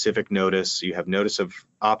CCPA specific notice, you have notice of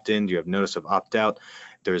opt-in, you have notice of opt-out,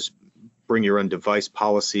 there's bring your own device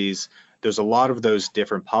policies. There's a lot of those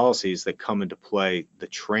different policies that come into play, the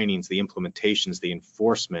trainings, the implementations, the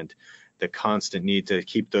enforcement, the constant need to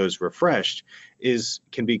keep those refreshed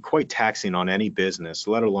can be quite taxing on any business,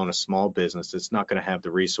 let alone a small business that's not going to have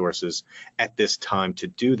the resources at this time to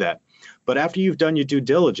do that. But after you've done your due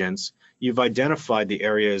diligence, you've identified the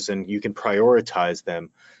areas and you can prioritize them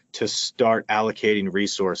to start allocating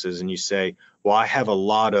resources, and you say, well, I have a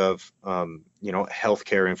lot of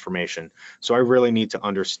healthcare information, so I really need to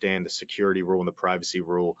understand the security rule and the privacy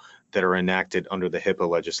rule that are enacted under the HIPAA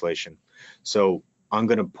legislation. So I'm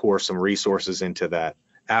going to pour some resources into that.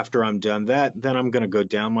 After I'm done that, then I'm going to go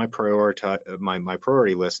down my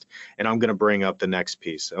priority list, and I'm going to bring up the next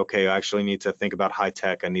piece. Okay, I actually need to think about high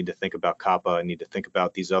tech. I need to think about COPPA. I need to think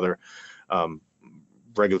about these other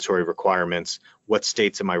regulatory requirements. What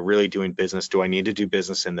states am I really doing business? Do I need to do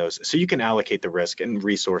business in those? So you can allocate the risk and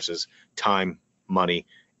resources, time, money,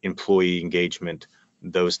 employee engagement,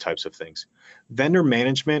 those types of things. Vendor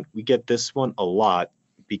management, we get this one a lot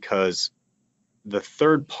because the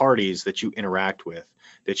third parties that you interact with,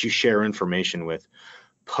 that you share information with,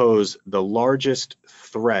 pose the largest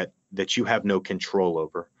threat that you have no control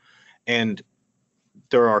over. And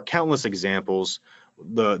there are countless examples.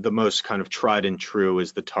 The most kind of tried and true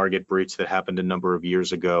is the Target breach that happened a number of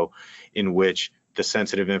years ago, in which the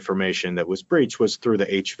sensitive information that was breached was through the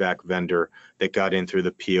HVAC vendor that got in through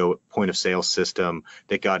the point of sale system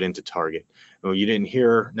that got into Target. Well, you didn't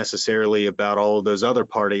hear necessarily about all of those other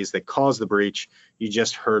parties that caused the breach. You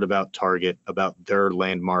just heard about Target, about their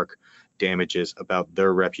landmark damages, about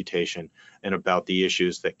their reputation, and about the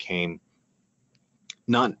issues that came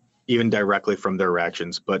not even directly from their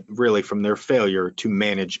actions, but really from their failure to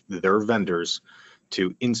manage their vendors,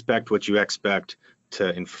 to inspect what you expect,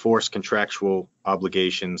 to enforce contractual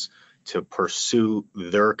obligations, to pursue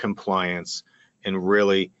their compliance, and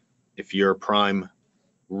really, if you're a prime,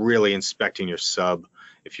 really inspecting your sub,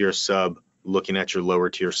 if you're a sub, looking at your lower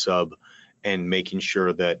tier sub and making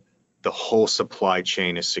sure that the whole supply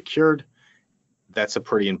chain is secured. That's a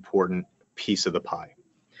pretty important piece of the pie.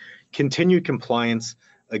 Continued compliance.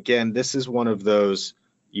 Again, this is one of those,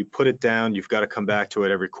 you put it down, you've got to come back to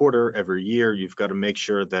it every quarter, every year. You've got to make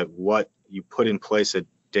sure that what you put in place at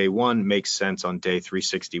day one makes sense on day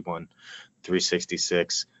 361,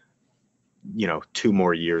 366, 2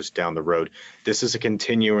 more years down the road. This is a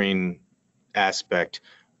continuing aspect,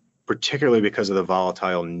 particularly because of the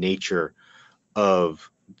volatile nature of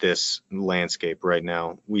this landscape right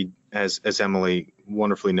now. As Emily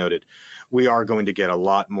wonderfully noted, we are going to get a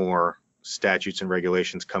lot more statutes and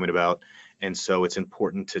regulations coming about, and so it's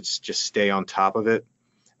important to just stay on top of it.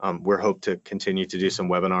 We're hope to continue to do some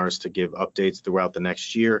webinars to give updates throughout the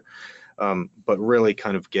next year, but really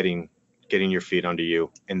kind of getting your feet under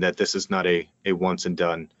you, and that this is not a once and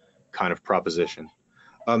done kind of proposition.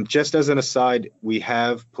 Just as an aside,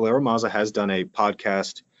 PilieroMazza has done a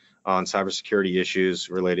podcast on cybersecurity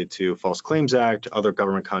issues related to False Claims Act, other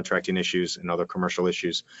government contracting issues, and other commercial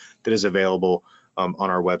issues that is available on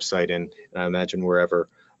our website, and I imagine wherever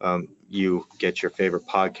you get your favorite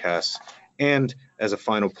podcasts. And as a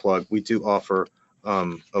final plug, we do offer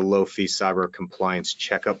a low-fee cyber compliance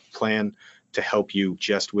checkup plan to help you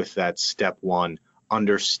just with that step one,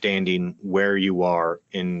 understanding where you are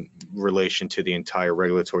in relation to the entire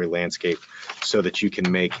regulatory landscape so that you can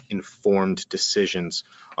make informed decisions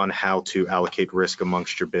on how to allocate risk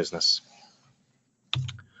amongst your business.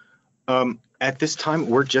 At this time,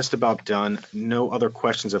 we're just about done. No other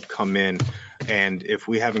questions have come in. And if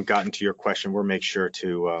we haven't gotten to your question, we'll make sure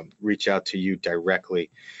to reach out to you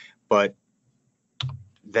directly. But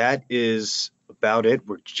that is about it.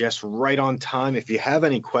 We're just right on time. If you have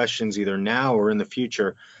any questions either now or in the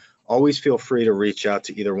future, always feel free to reach out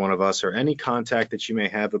to either one of us or any contact that you may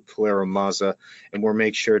have at PilieroMazza, and we'll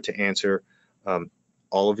make sure to answer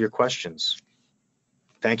all of your questions.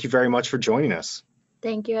 Thank you very much for joining us.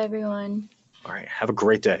 Thank you, everyone. All right, have a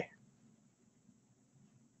great day.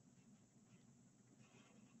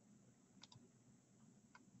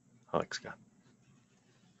 Alex, Scott.